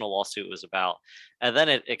the original lawsuit was about. And then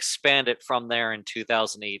it expanded from there in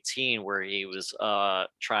 2018 where he was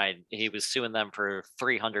suing them for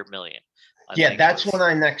 300 million. That's when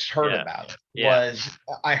I next heard about it.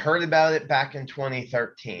 I heard about it back in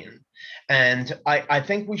 2013. And I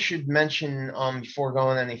think we should mention before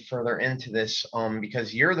going any further into this,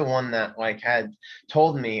 because you're the one that like had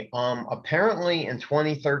told me apparently in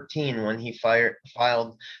 2013 when he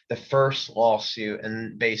filed the first lawsuit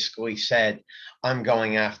and basically said, I'm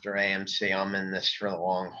going after AMC, I'm in this for the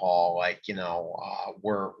long haul, like,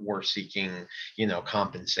 we're seeking,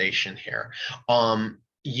 compensation here.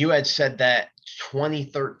 You had said that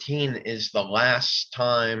 2013 is the last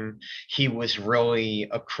time he was really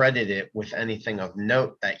accredited with anything of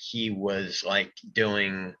note that he was like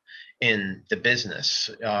doing in the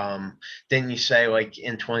business. Didn't you say like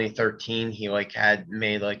in 2013 he like had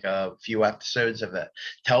made like a few episodes of a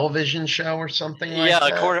television show or something like that?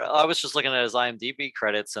 I was just looking at his IMDb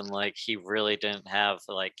credits and like he really didn't have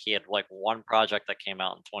like he had like one project that came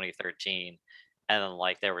out in 2013. And then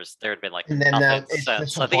like there had been like nothing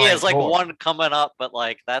since. I think he has like one coming up, but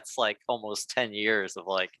like that's like almost 10 years of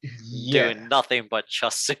like doing nothing but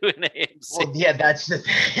just suing AMC. Well, that's the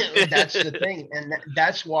thing. That's the thing, and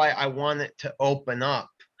that's why I wanted to open up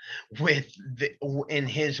with in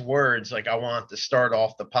his words, like, I want to start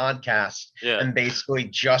off the podcast Yeah. and basically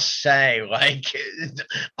just say, like,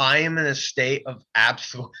 I am in a state of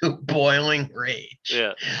absolute boiling rage.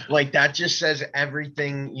 Yeah. Like, that just says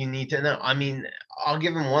everything you need to know. I mean, I'll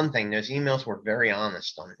give him one thing. Those emails were very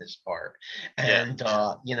honest on his part. Yeah. And,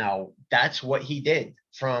 that's what he did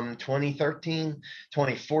from 2013,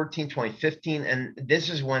 2014, 2015. And this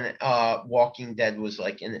is when Walking Dead was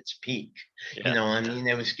like in its peak. Yeah. I mean,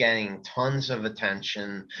 it was getting tons of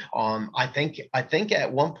attention. I think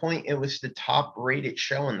at one point it was the top rated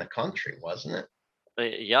show in the country, wasn't it?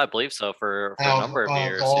 Yeah, I believe so for a Of, number of of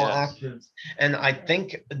years. all Yeah. actors. And I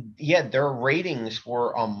think, yeah, their ratings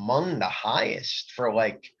were among the highest for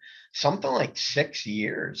like something like 6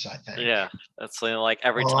 years, I think. Yeah. That's like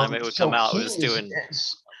every time it would So come out, it he was is, doing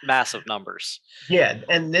massive numbers. yeah,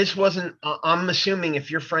 and this wasn't, I'm assuming if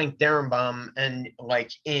you're Frank Darabont and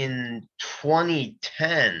like in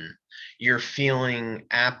 2010, you're feeling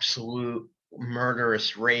absolute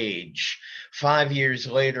murderous rage. 5 years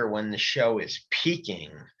later, when the show is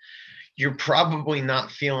peaking, you're probably not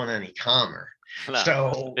feeling any calmer. No.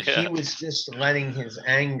 So he Yeah. was just letting his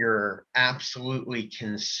anger absolutely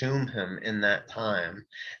consume him in that time.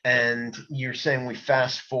 And you're saying we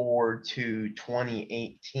fast forward to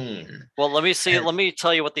 2018. Well, let me see. And Let me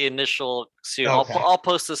tell you what the initial suit. okay, I'll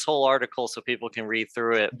post this whole article so people can read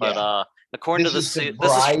through it. But yeah. according to This the is the suit,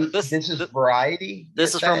 variety. This is variety. You're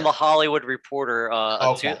this is from saying? the Hollywood Reporter.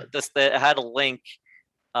 Okay. This that had a link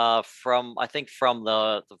from, I think, from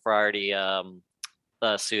the Variety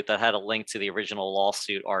suit that had a link to the original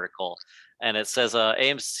lawsuit article. And it says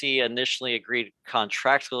AMC initially agreed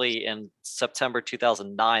contractually in September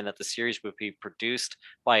 2009 that the series would be produced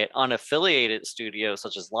by an unaffiliated studio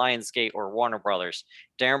such as Lionsgate or Warner Brothers.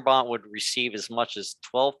 Darabont would receive as much as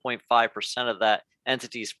 12.5% of that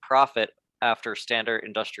entity's profit after standard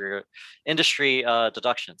industry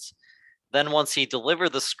deductions. Then, once he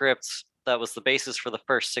delivered the scripts that was the basis for the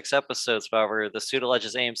first 6 episodes, however, the suit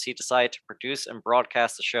alleges AMC decided to produce and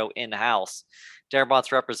broadcast the show in-house.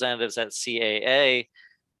 Darabont's representatives at CAA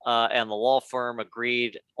and the law firm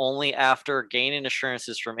agreed only after gaining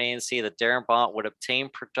assurances from AMC that Darabont would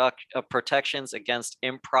obtain protections against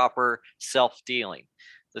improper self-dealing.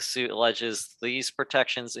 The suit alleges these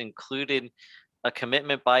protections included a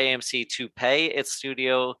commitment by AMC to pay its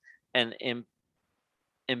studio an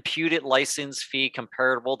imputed license fee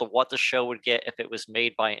comparable to what the show would get if it was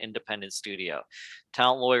made by an independent studio.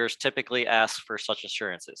 Talent lawyers typically ask for such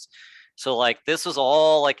assurances. So like this was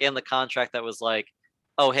all like in the contract that was like,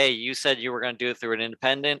 oh hey, you said you were going to do it through an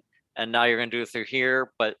independent and now you're going to do it through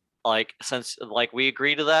here, but like since like we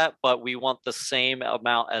agree to that, but we want the same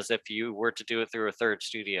amount as if you were to do it through a third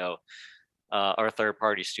studio or a third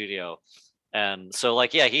party studio. And so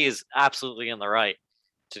like yeah, he is absolutely in the right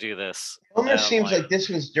to do this. Almost seems like this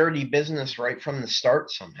was dirty business right from the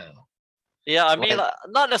start somehow. Yeah, I mean,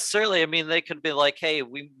 not necessarily. I mean, they could be like, hey,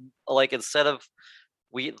 we like instead of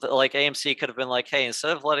we like AMC could have been like, hey,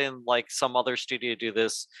 instead of letting like some other studio do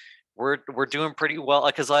this, we're doing pretty well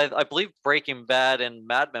because I believe Breaking Bad and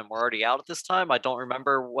Mad Men were already out at this time. I don't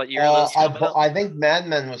remember what year those came out. I think Mad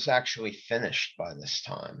Men was actually finished by this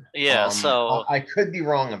time. Yeah, so I could be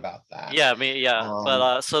wrong about that. Yeah, I mean, yeah,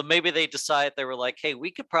 but so maybe they decided they were like, hey, we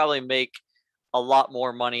could probably make a lot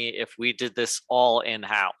more money if we did this all in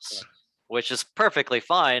house, which is perfectly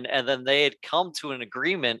fine. And then they had come to an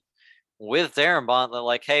agreement with Darabont that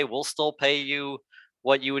like, hey, we'll still pay you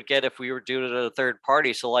what you would get if we were doing it at a third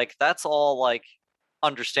party. So like that's all like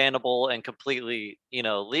understandable and completely,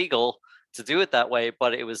 legal to do it that way.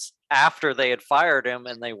 But it was after they had fired him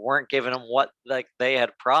and they weren't giving him what like they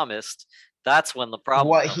had promised. That's when the problem.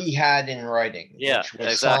 What he had in writing, yeah, which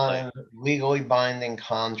was exactly. signed, legally binding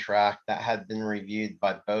contract that had been reviewed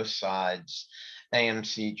by both sides.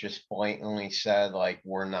 AMC just blatantly said, like,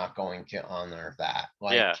 we're not going to honor that.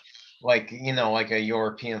 Like, yeah. Like a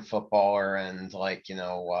European footballer and like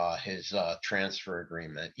his transfer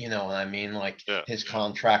agreement, what I mean, like his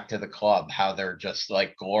contract to the club, how they're just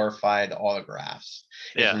like glorified autographs.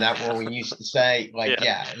 Isn't that what we used to say? Like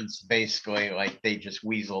it's basically like they just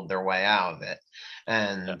weaseled their way out of it.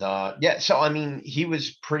 And so I mean he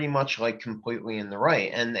was pretty much like completely in the right.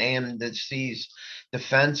 And AMC's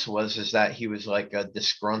defense is that he was like a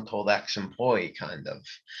disgruntled ex-employee kind of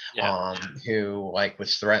who like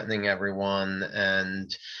was threatening everyone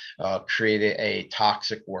and created a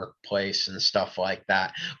toxic workplace and stuff like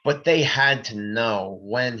that. But they had to know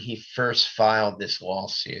when he first filed this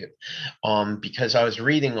lawsuit because I was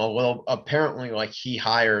reading apparently like he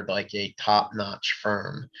hired like a top-notch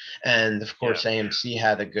firm, and of course AMC AMC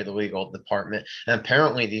had a good legal department, and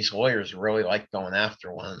apparently these lawyers really like going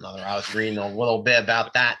after one another. I was reading a little bit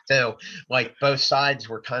about that too. Like both sides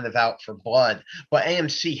were kind of out for blood, but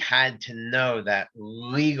AMC had to know that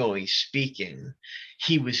legally speaking,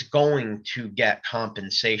 he was going to get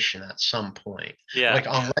compensation at some point. Yeah. Like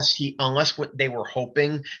unless what they were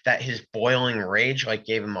hoping that his boiling rage like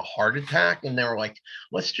gave him a heart attack, and they were like,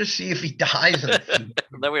 let's just see if he dies in a few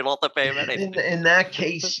Then we don't have to pay him anything. in that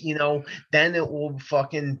case, then it will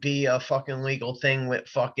fucking be a fucking legal thing with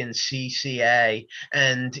fucking CCA.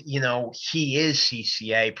 And, he is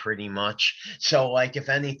CCA pretty much. So, like, if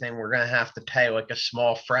anything, we're going to have to pay like a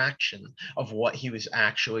small fraction of what he was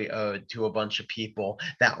actually owed to a bunch of people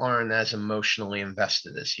that aren't as emotionally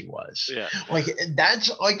invested as he was. Yeah. Like,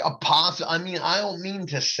 that's like a positive. I mean, I don't mean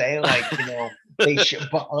to say, like, they should,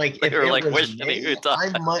 but like if were it like was wishing he me, would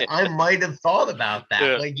die. I might have thought about that.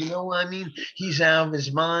 Yeah. Like, you know what I mean? He's out of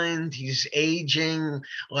his mind. He's aging.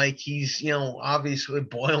 Like he's, obviously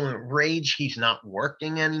boiling rage. He's not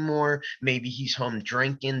working anymore. Maybe he's home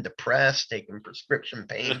drinking, depressed, taking prescription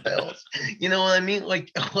pain pills. You know what I mean? Like,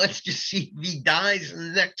 let's just see if he dies in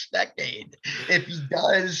the next decade. If he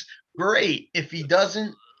does, great. If he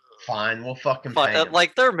doesn't, fine. We'll fucking pay him.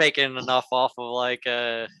 Like they're making enough off of like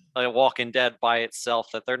Walking Dead by itself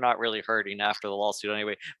that they're not really hurting after the lawsuit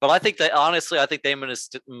anyway. But I think that honestly, I think they made a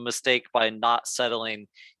mistake by not settling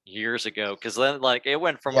years ago, because then like it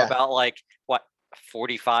went from about like what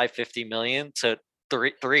 45-50 million to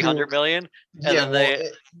 300 million, and then they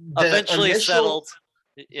eventually settled.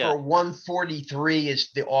 For 143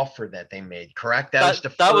 is the offer that they made, correct? That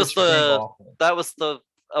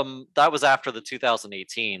was after the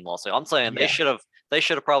 2018 lawsuit. I'm saying they should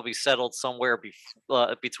have probably settled somewhere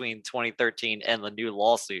between 2013 and the new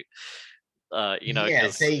lawsuit.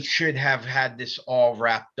 They should have had this all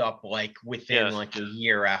wrapped up like within like a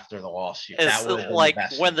year after the lawsuit. That was like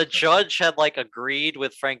when the judge had like agreed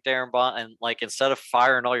with Frank Darabont, and like instead of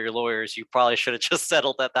firing all your lawyers, you probably should have just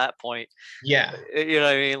settled at that point. Yeah, you know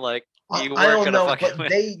what I mean, like. I don't know, but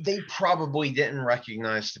they probably didn't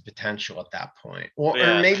recognize the potential at that point. Or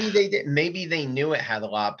maybe they did. Maybe they knew it had a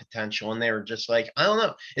lot of potential, and they were just like, I don't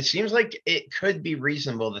know. It seems like it could be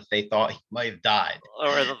reasonable that they thought he might have died,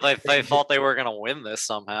 or that they thought they were gonna win this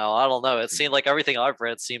somehow. I don't know. It seemed like everything I've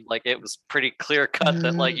read seemed like it was pretty clear cut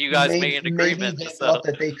that like you guys made an agreement. Maybe they thought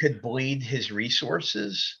that they could bleed his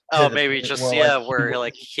resurces. Oh, maybe just where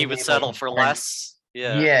like he would settle for less.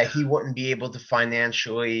 Yeah, he wouldn't be able to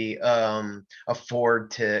financially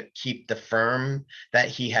afford to keep the firm that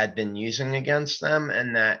he had been using against them,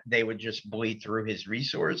 and that they would just bleed through his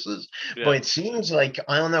resources. But it seems like,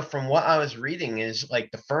 I don't know, from what I was reading, is like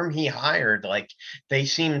the firm he hired, like they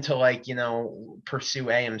seemed to like, pursue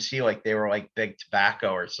AMC like they were like big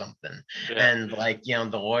tobacco or something. And like, the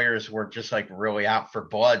lawyers were just like really out for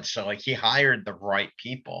blood. So like he hired the right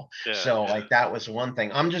people. So like that was one thing.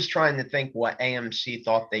 I'm just trying to think what AMC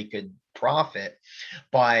thought they could profit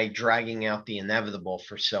by dragging out the inevitable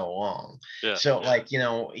for so long. So like,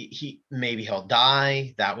 maybe he'll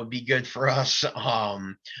die. That would be good for us.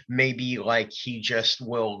 Maybe like he just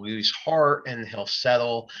will lose heart and he'll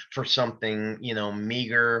settle for something,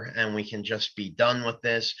 meager, and we can just be done with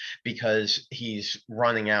this because he's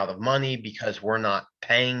running out of money, because we're not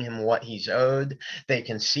paying him what he's owed. They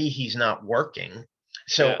can see he's not working.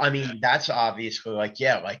 So, I mean, that's obviously like,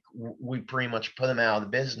 we pretty much put him out of the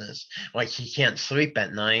business. Like he can't sleep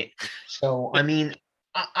at night. So, I mean,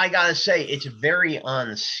 I gotta say, it's very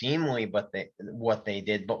unseemly, but what they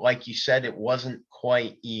did. But like you said, it wasn't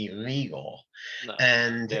quite illegal. No.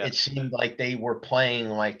 And it seemed like they were playing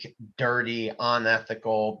like dirty,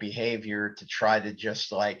 unethical behavior to try to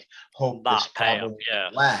just like hope not this problem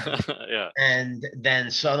lagged. And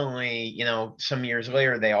then suddenly, some years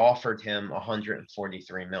later, they offered him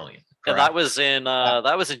 143 million. Correct? And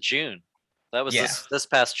that was in June. That was this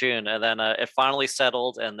past June, and then it finally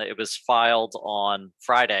settled, and it was filed on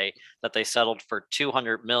Friday that they settled for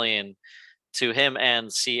 200 million to him and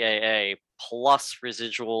CAA, plus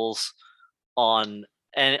residuals on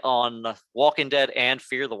Walking Dead and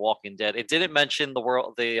Fear the Walking Dead. It didn't mention the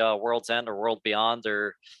World's End or World Beyond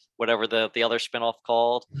or whatever the other spinoff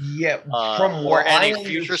called. From or any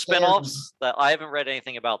future spinoffs. That I haven't read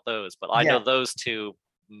anything about those, but I know those two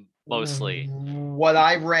mostly. What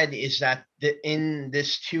I read is that in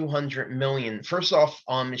this 200 million, first off,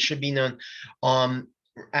 it should be known,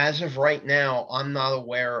 as of right now, I'm not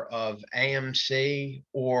aware of AMC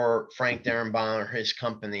or Frank Darabont or his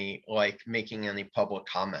company like making any public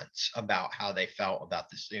comments about how they felt about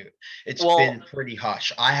the suit. It's Well, been pretty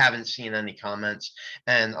hush. I haven't seen any comments,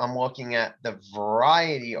 and I'm looking at the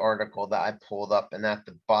Variety article that I pulled up, and at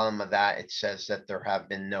the bottom of that, it says that there have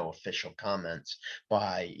been no official comments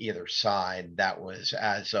by either side. That was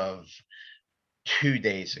as of 2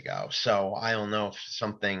 days ago. So I don't know if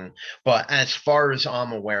something, but as far as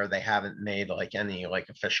I'm aware, they haven't made like any like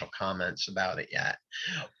official comments about it yet.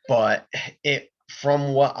 But it,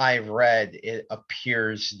 from what I've read, it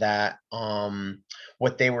appears that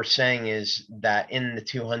what they were saying is that in the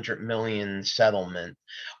 200 million settlement,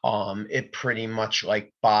 it pretty much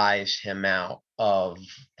like buys him out of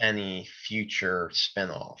any future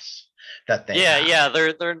spinoffs that they yeah, have. yeah,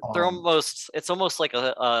 they're Um, almost, it's almost like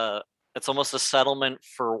it's almost a settlement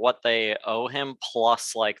for what they owe him,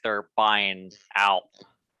 plus like they're buying out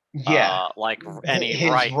yeah, like any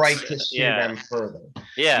his right rights. to sue Yeah, them further.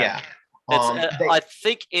 yeah. Yeah. It's They, I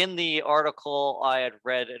think in the article I had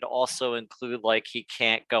read, it also include like he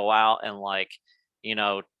can't go out and like, you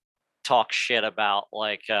know, talk shit about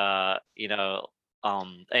like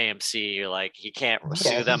AMC, like he can't yeah,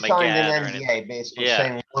 sue he them signed an again or anything. NDA basically Yeah.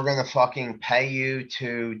 saying we're gonna fucking pay you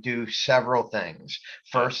to do several things.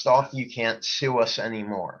 Yeah. First off, you can't sue us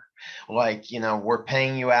anymore. Like, we're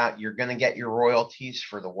paying you out. You're gonna get your royalties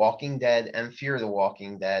for The Walking Dead and Fear the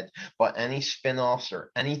Walking Dead, but any spin-offs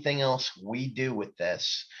or anything else we do with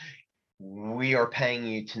this, we are paying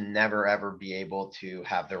you to never ever be able to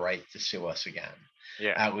have the right to sue us again.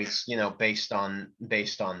 Yeah. At least, based on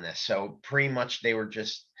this. So pretty much they were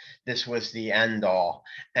just, this was the end all.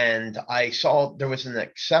 And I saw there was an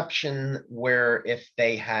exception where if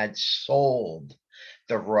they had sold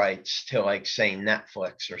the rights to like say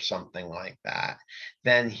Netflix or something like that,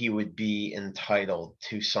 then he would be entitled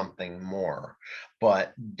to something more.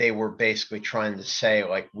 But they were basically trying to say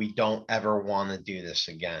like, we don't ever want to do this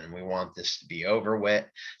again. We want this to be over with.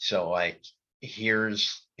 So like,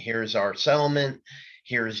 here's our settlement,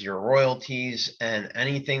 here's your royalties, and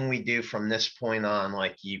anything we do from this point on,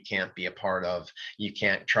 like, you can't be a part of, you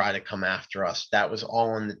can't try to come after us. That was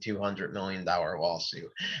all in the $200 million lawsuit.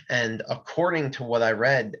 And according to what I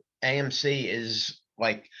read, AMC is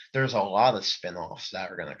like, there's a lot of spin-offs that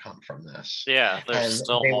are going to come from this. Yeah, there's And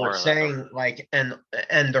still they were more that are. saying like, and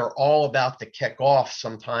they're all about to kick off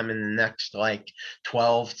sometime in the next like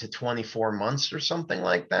 12 to 24 months or something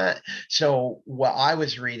like that. So what I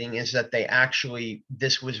was reading is that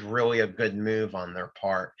this was really a good move on their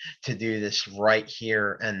part to do this right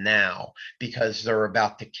here and now, because they're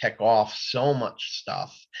about to kick off so much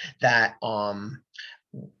stuff that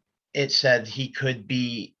it said he could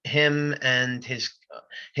be him and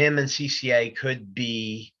CCA could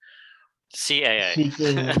be CAA.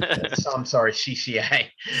 seeking, I'm sorry, CCA,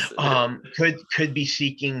 could be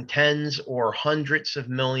seeking tens or hundreds of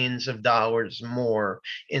millions of dollars more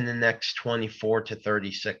in the next 24 to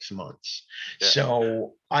 36 months. Yeah.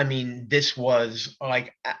 So, I mean, this was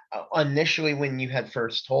like, initially when you had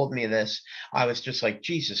first told me this, I was just like,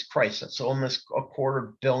 Jesus Christ, that's almost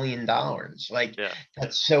 $250 million. Like, Yeah.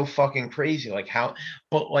 that's so fucking crazy. Like, how,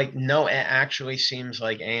 but like, no, it actually seems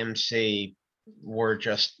like AMC were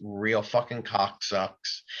just real fucking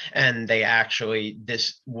cocksucks, and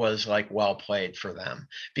this was like well played for them,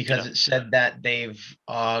 because Yeah. it said that they've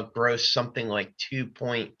grossed something like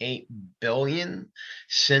 2.8 billion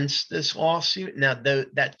since this lawsuit. Now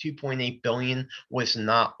that 2.8 billion was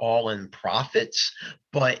not all in profits,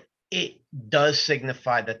 but it does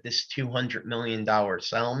signify that this $200 million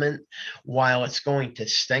settlement, while it's going to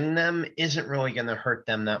sting them, isn't really going to hurt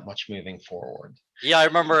them that much moving forward. Yeah, I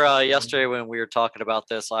remember yesterday when we were talking about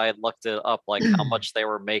this, I had looked it up like how much they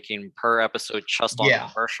were making per episode just on Yeah.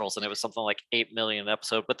 commercials, and it was something like 8 million an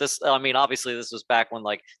episode. But this, I mean, obviously this was back when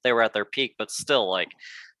like they were at their peak, but still, like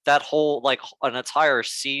that whole like an entire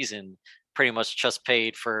season pretty much just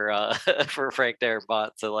paid for for Frank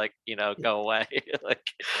Darabont to like go away. Like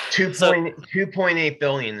Two so point 2.8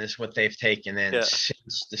 billion is what they've taken in yeah.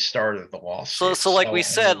 since the start of the So lawsuit. so like we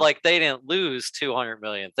So, I said, mean, like they didn't lose 200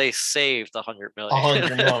 million. They saved 100 million.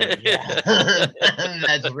 100 million, yeah.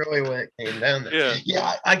 That's really what it came down to. Yeah.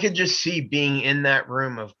 Yeah, I could just see being in that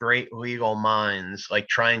room of great legal minds, like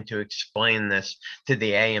trying to explain this to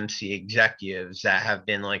the AMC executives that have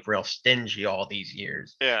been like real stingy all these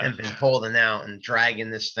years Yeah. and been holding out and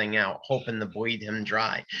dragging this thing out, hoping to bleed him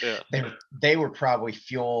dry. Yeah. They were probably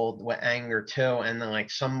fueled with anger too. And then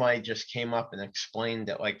like somebody just came up and explained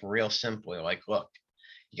it like real simply, like, look,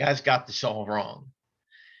 you guys got this all wrong.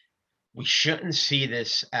 We shouldn't see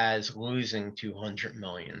this as losing 200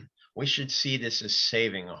 million. we should see this as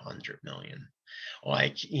saving 100 million.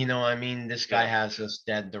 Like, you know, I mean, this guy Yeah. has us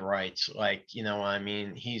dead to rights. Like, you know, I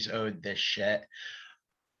mean, he's owed this shit.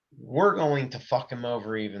 We're going to fuck him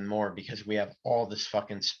over even more because we have all this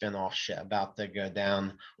fucking spin-off shit about to go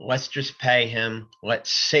down. Let's just pay him.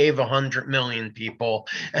 Let's save 100 million people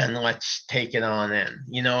and let's take it on in.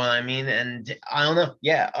 You know what I mean? And I don't know.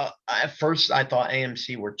 Yeah. At first, I thought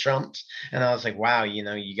AMC were chumps, and I was like, wow, you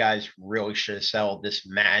know, you guys really should have settled this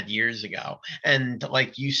mad years ago. And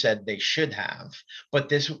like you said, they should have. But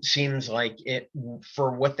this seems like it,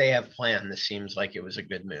 for what they have planned. This seems like it was a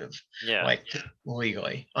good move. Yeah. Like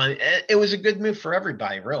legally. It was a good move for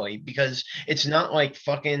everybody, really, because it's not like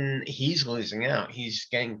fucking he's losing out. He's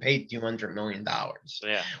getting paid $200 million,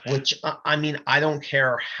 Yeah. which I mean, I don't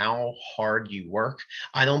care how hard you work.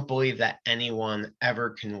 I don't believe that anyone ever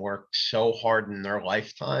can work so hard in their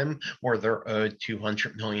lifetime where they're owed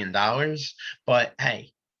 $200 million. But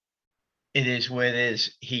hey, it is what it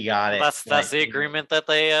is. He got Well, it. that's Like, the you know, agreement that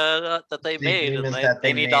they the made, and agreement that they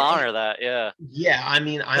they need to made. honor that. Yeah. Yeah, I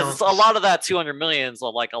mean, I Because don't. a lot of that 200 millions,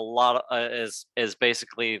 like a lot of, is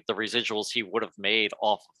basically the residuals he would have made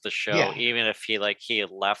off of the show, Yeah, even if he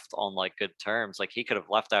had left on like good terms. Like he could have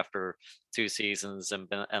left after 2 seasons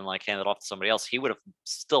and like handed off to somebody else. He would have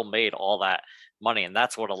still made all that money, and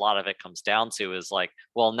that's what a lot of it comes down to. Is like,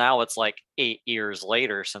 well, now it's like 8 years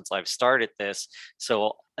later since I've started this,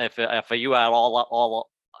 so if you add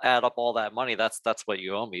up all that money, that's what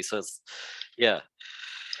you owe me. So it's, yeah.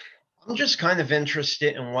 I'm just kind of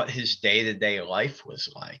interested in what his day-to-day life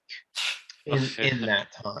was like in that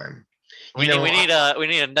time. You know, We need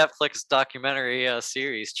a Netflix documentary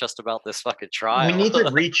series just about this fucking we trial. need to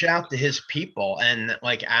reach out to his people and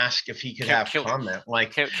like ask if he could can, have can comment.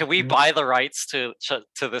 Like, can we buy the rights to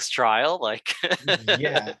this trial? Like,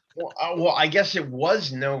 yeah. Well, I guess it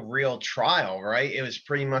was no real trial, right? It was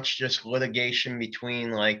pretty much just litigation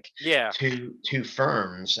between like yeah, two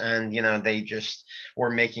firms, and you know they just were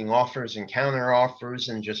making offers and counter offers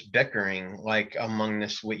and just bickering like among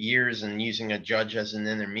this with years and using a judge as an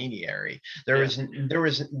intermediary. There yeah, was there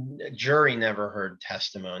was jury never heard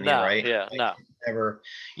testimony, no, right? yeah, Like no, never,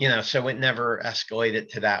 you know, so it never escalated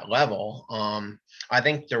to that level. I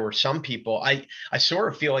think there were some people. I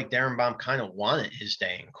sort of feel like Darren Baum kind of wanted his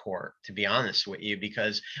day in court, to be honest with you,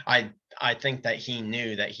 because I think that he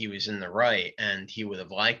knew that he was in the right and he would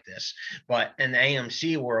have liked this. But an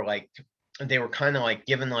AMC were like, they were kind of like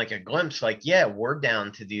given like a glimpse, like, yeah, we're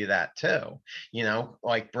down to do that too, you know,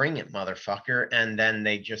 like bring it, motherfucker. And then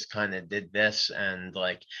they just kind of did this, and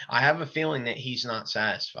like I have a feeling that he's not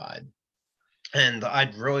satisfied. And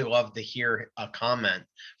I'd really love to hear a comment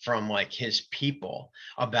from like his people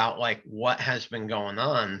about like what has been going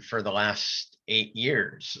on for the last 8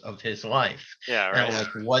 years of his life, yeah, and right.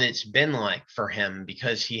 like what it's been like for him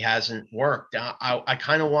because he hasn't worked. I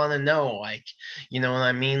kind of want to know, like, you know what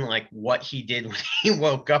I mean, like what he did when he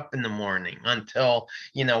woke up in the morning until,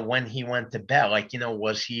 you know, when he went to bed. Like, you know,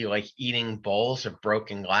 was he like eating bowls of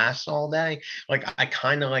broken glass all day? Like, I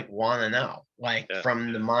kind of like want to know, like Yeah.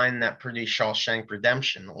 from the mind that produced Shawshank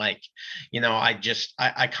Redemption. Like, you know, I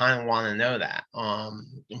kind of want to know that.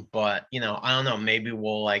 But you know, I don't know. Maybe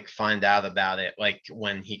we'll like find out about it like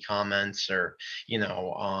when he comments, or you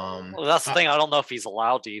know, Well, that's the thing. I don't know if he's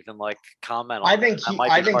allowed to even like comment I on that. think That might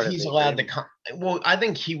be I think part of he's the allowed to agreement. well, I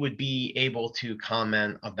think he would be able to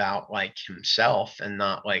comment about like himself and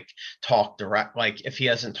not like talk direct, like if he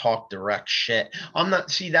hasn't talked direct shit. I'm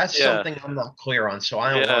not, see, that's Yeah, something I'm not clear on, so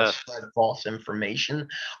I don't want yeah, to spread false information.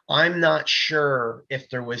 I'm not sure if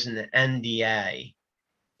there was an NDA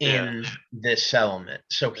yeah, in this settlement.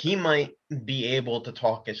 So he might be able to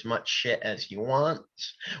talk as much shit as he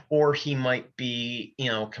wants, or he might be, you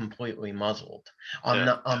know, completely muzzled.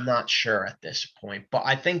 yeah, I'm not sure at this point, but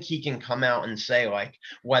I think he can come out and say like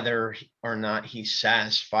whether or not he's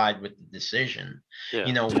satisfied with the decision. yeah.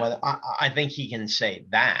 You know what, I think he can say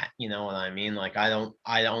that, you know what I mean? Like I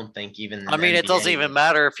don't think even I an mean, it doesn't NBA even would.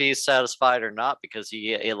 matter if he's satisfied or not because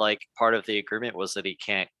like part of the agreement was that he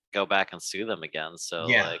can't go back and sue them again. So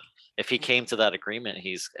Yeah, like if he came to that agreement,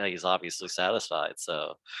 he's obviously satisfied.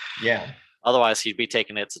 So yeah. otherwise, he'd be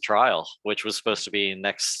taking it to trial, which was supposed to be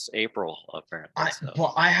next April, apparently. So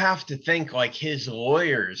But I have to think like his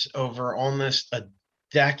lawyers over almost a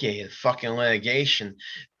decade of fucking litigation,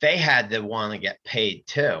 they had to want to get paid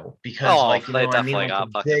too, because oh, like, you they know what I mean, definitely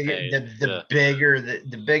like got fucking paid. the Yeah, bigger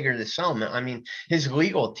the bigger the settlement. I mean, his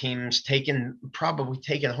legal team's probably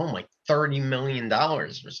taken home like $30 million or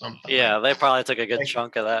something like yeah, they that. probably took a good Like,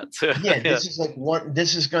 chunk of that too. yeah, Yeah, this is like one.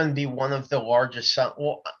 This is going to be one of the largest.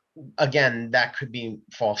 Well, again, that could be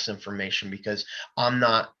false information because I'm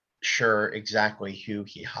not sure exactly who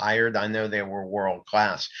he hired. I know they were world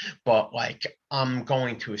class, but like I'm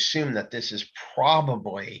going to assume that this is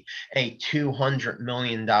probably a $200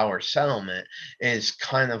 million settlement, is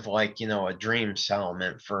kind of like, a dream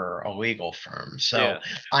settlement for a legal firm. So Yeah.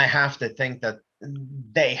 I have to think that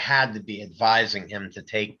they had to be advising him to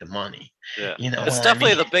take the money. Yeah, You know it's what I mean?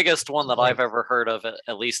 definitely the biggest one that I've Like ever heard of,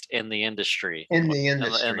 at least in the industry, in the in the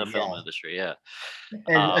industry, film yeah. industry. Yeah.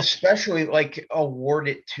 And Um, especially like award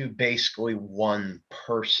it to basically one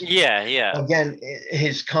person. yeah, yeah, Again,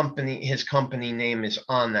 his company name is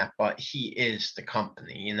on that, but he is the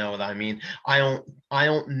company. You know what I mean? I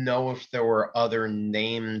don't know if there were other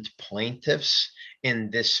named plaintiffs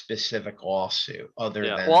in this specific lawsuit other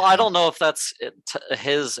yeah. than Well, I him. don't know if that's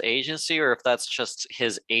his agency or if that's just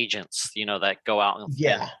his agents, that go out and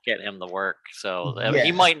Yeah, get him the work. So I mean, he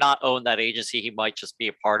yeah. might not own that agency. He might just be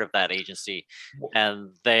a part of that agency, and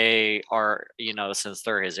they are, since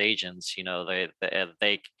they're his agents,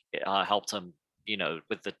 they helped him,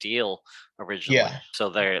 with the deal originally. Yeah. So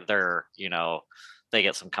they're they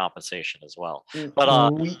get some compensation as well. Mm,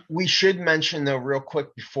 But we should mention though, real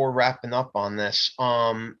quick before wrapping up on this,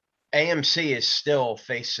 AMC is still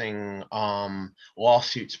facing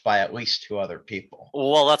lawsuits by at least two other people.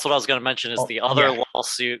 well, that's what I was going to mention is Oh, the other yeah,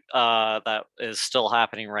 lawsuit that is still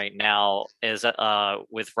happening right now is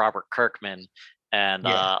with Robert Kirkman, and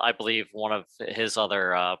yeah, I believe one of his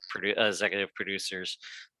other executive producers.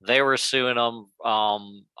 They were suing him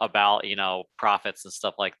about profits and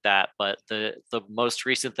stuff like that. But the most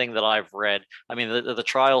recent thing that I've read, I mean, the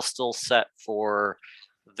trial's still set for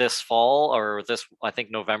this fall, or this, I think,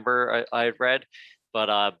 November. I had read,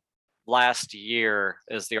 but last year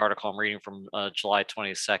is the article I'm reading from July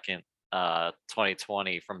 22nd,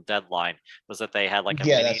 2020, from Deadline, was that they had like a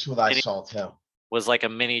yeah. That's what I saw too. was like a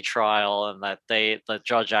mini trial, and that the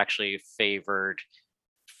judge actually favored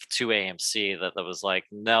to AMC, that was like,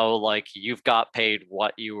 no, like, you've got paid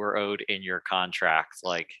what you were owed in your contract,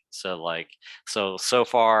 so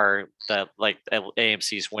far that, like,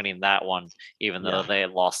 AMC's winning that one, even though Yeah, they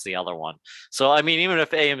had lost the other one. So I mean, even if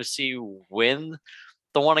AMC win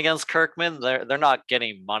the one against Kirkman, they're not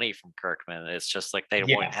getting money from Kirkman. It's just like they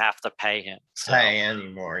yeah. won't have to pay him. So Pay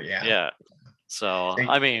anymore. Yeah. yeah. So They-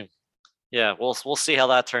 I mean, yeah, we'll see how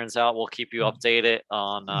that turns out. We'll keep you updated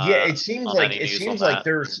yeah, it seems on like any news on like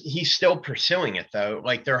that. he's still pursuing it though.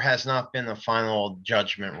 Like there has not been a final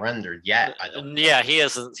judgment rendered yet, I don't think. Yeah, he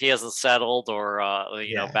hasn't settled or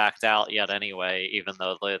Yeah. backed out yet anyway, even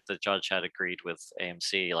though the judge had agreed with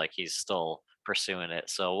AMC. Like, he's still pursuing it.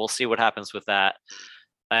 So we'll see what happens with that.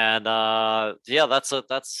 And yeah,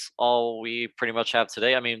 that's all we pretty much have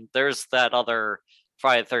today. I mean, there's that other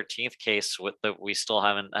Friday the 13th case that we still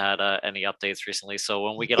haven't had any updates recently. So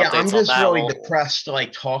when we get Yeah, I'm updates on just that, really we'll depressed,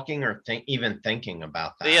 like talking or even thinking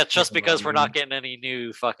about yeah, that. You just know what I because we're not mean? getting any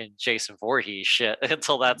new fucking Jason Voorhees shit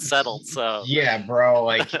until that's settled. So Yeah, bro.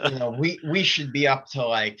 Like, we should be up to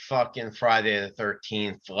like fucking Friday the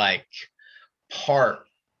 13th, like part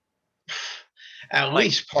at like,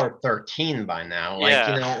 least part 13 by now. Like,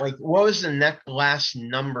 yeah, like what was the last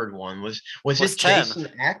numbered one? Was was it 10.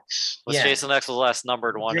 Jason X? Was Yeah. Jason X was the last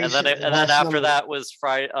numbered one, and then Jason and then last after number. that was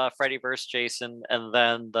Freddy vs. Jason, and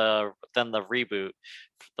then the reboot,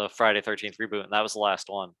 the Friday 13th reboot, and that was the last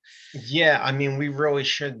one. Yeah, I mean, we really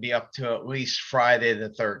should be up to at least Friday the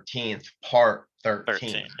 13th, part 13.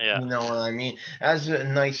 13, yeah. You know what I mean? That's a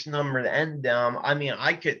nice number to end down. I mean,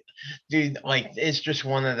 I could, dude, like, it's just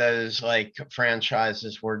one of those like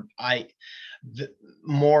franchises where the,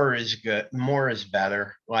 more is good, more is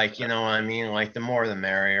better. Like, you know what I mean? Like, the more the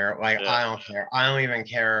merrier. Like, Yeah. I don't care. I don't even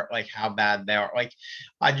care like how bad they are. Like,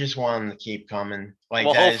 I just want them to keep coming. Like,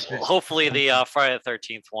 Well, that is just hopefully the Friday the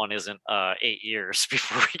 13th one isn't 8 years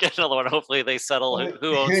before we get another one. Hopefully they settle Well,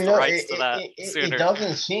 who owns who the know? rights to that It sooner.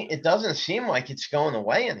 doesn't seem like it's going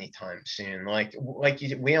away anytime soon.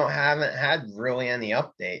 We don't haven't had really any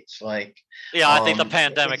updates. Like, Yeah, I think the it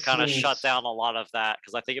pandemic kind of shut seems, down a lot of that,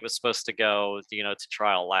 because I think it was supposed to go, to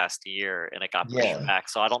trial last year, and it got pushed yeah, back.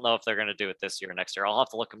 So I don't know if they're going to do it this year or next year. I'll have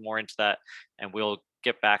to look more into that, and we'll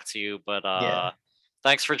get back to you. But yeah,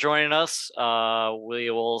 thanks for joining us. We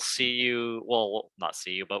will see you. Well, we'll not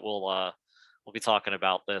see you, but we'll be talking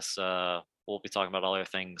about this. We'll be talking about other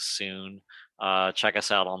things soon. Check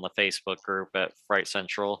us out on the Facebook group at Fright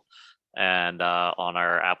Central, and on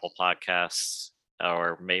our Apple Podcasts,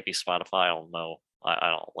 or maybe Spotify. I don't know.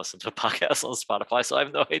 I don't listen to podcasts on Spotify, so I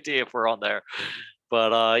have no idea if we're on there.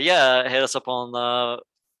 But yeah, hit us up on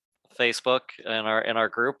Facebook in our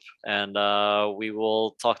group, and we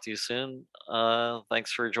will talk to you soon.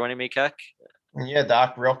 Thanks for joining me, Keck. yeah.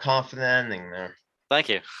 Doc, real confident ending there. Thank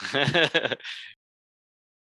you.